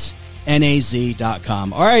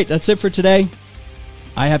gutterhelmetsnaz.com. All right, that's it for today.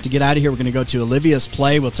 I have to get out of here. We're going to go to Olivia's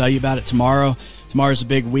Play. We'll tell you about it tomorrow. Tomorrow's a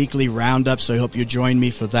big weekly roundup, so I hope you join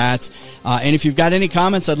me for that. And if you've got any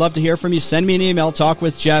comments, I'd love to hear from you. Send me an email,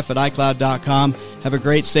 talkwithjeff@icloud.com. Have a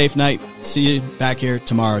great, safe night. See you back here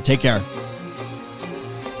tomorrow. Take care.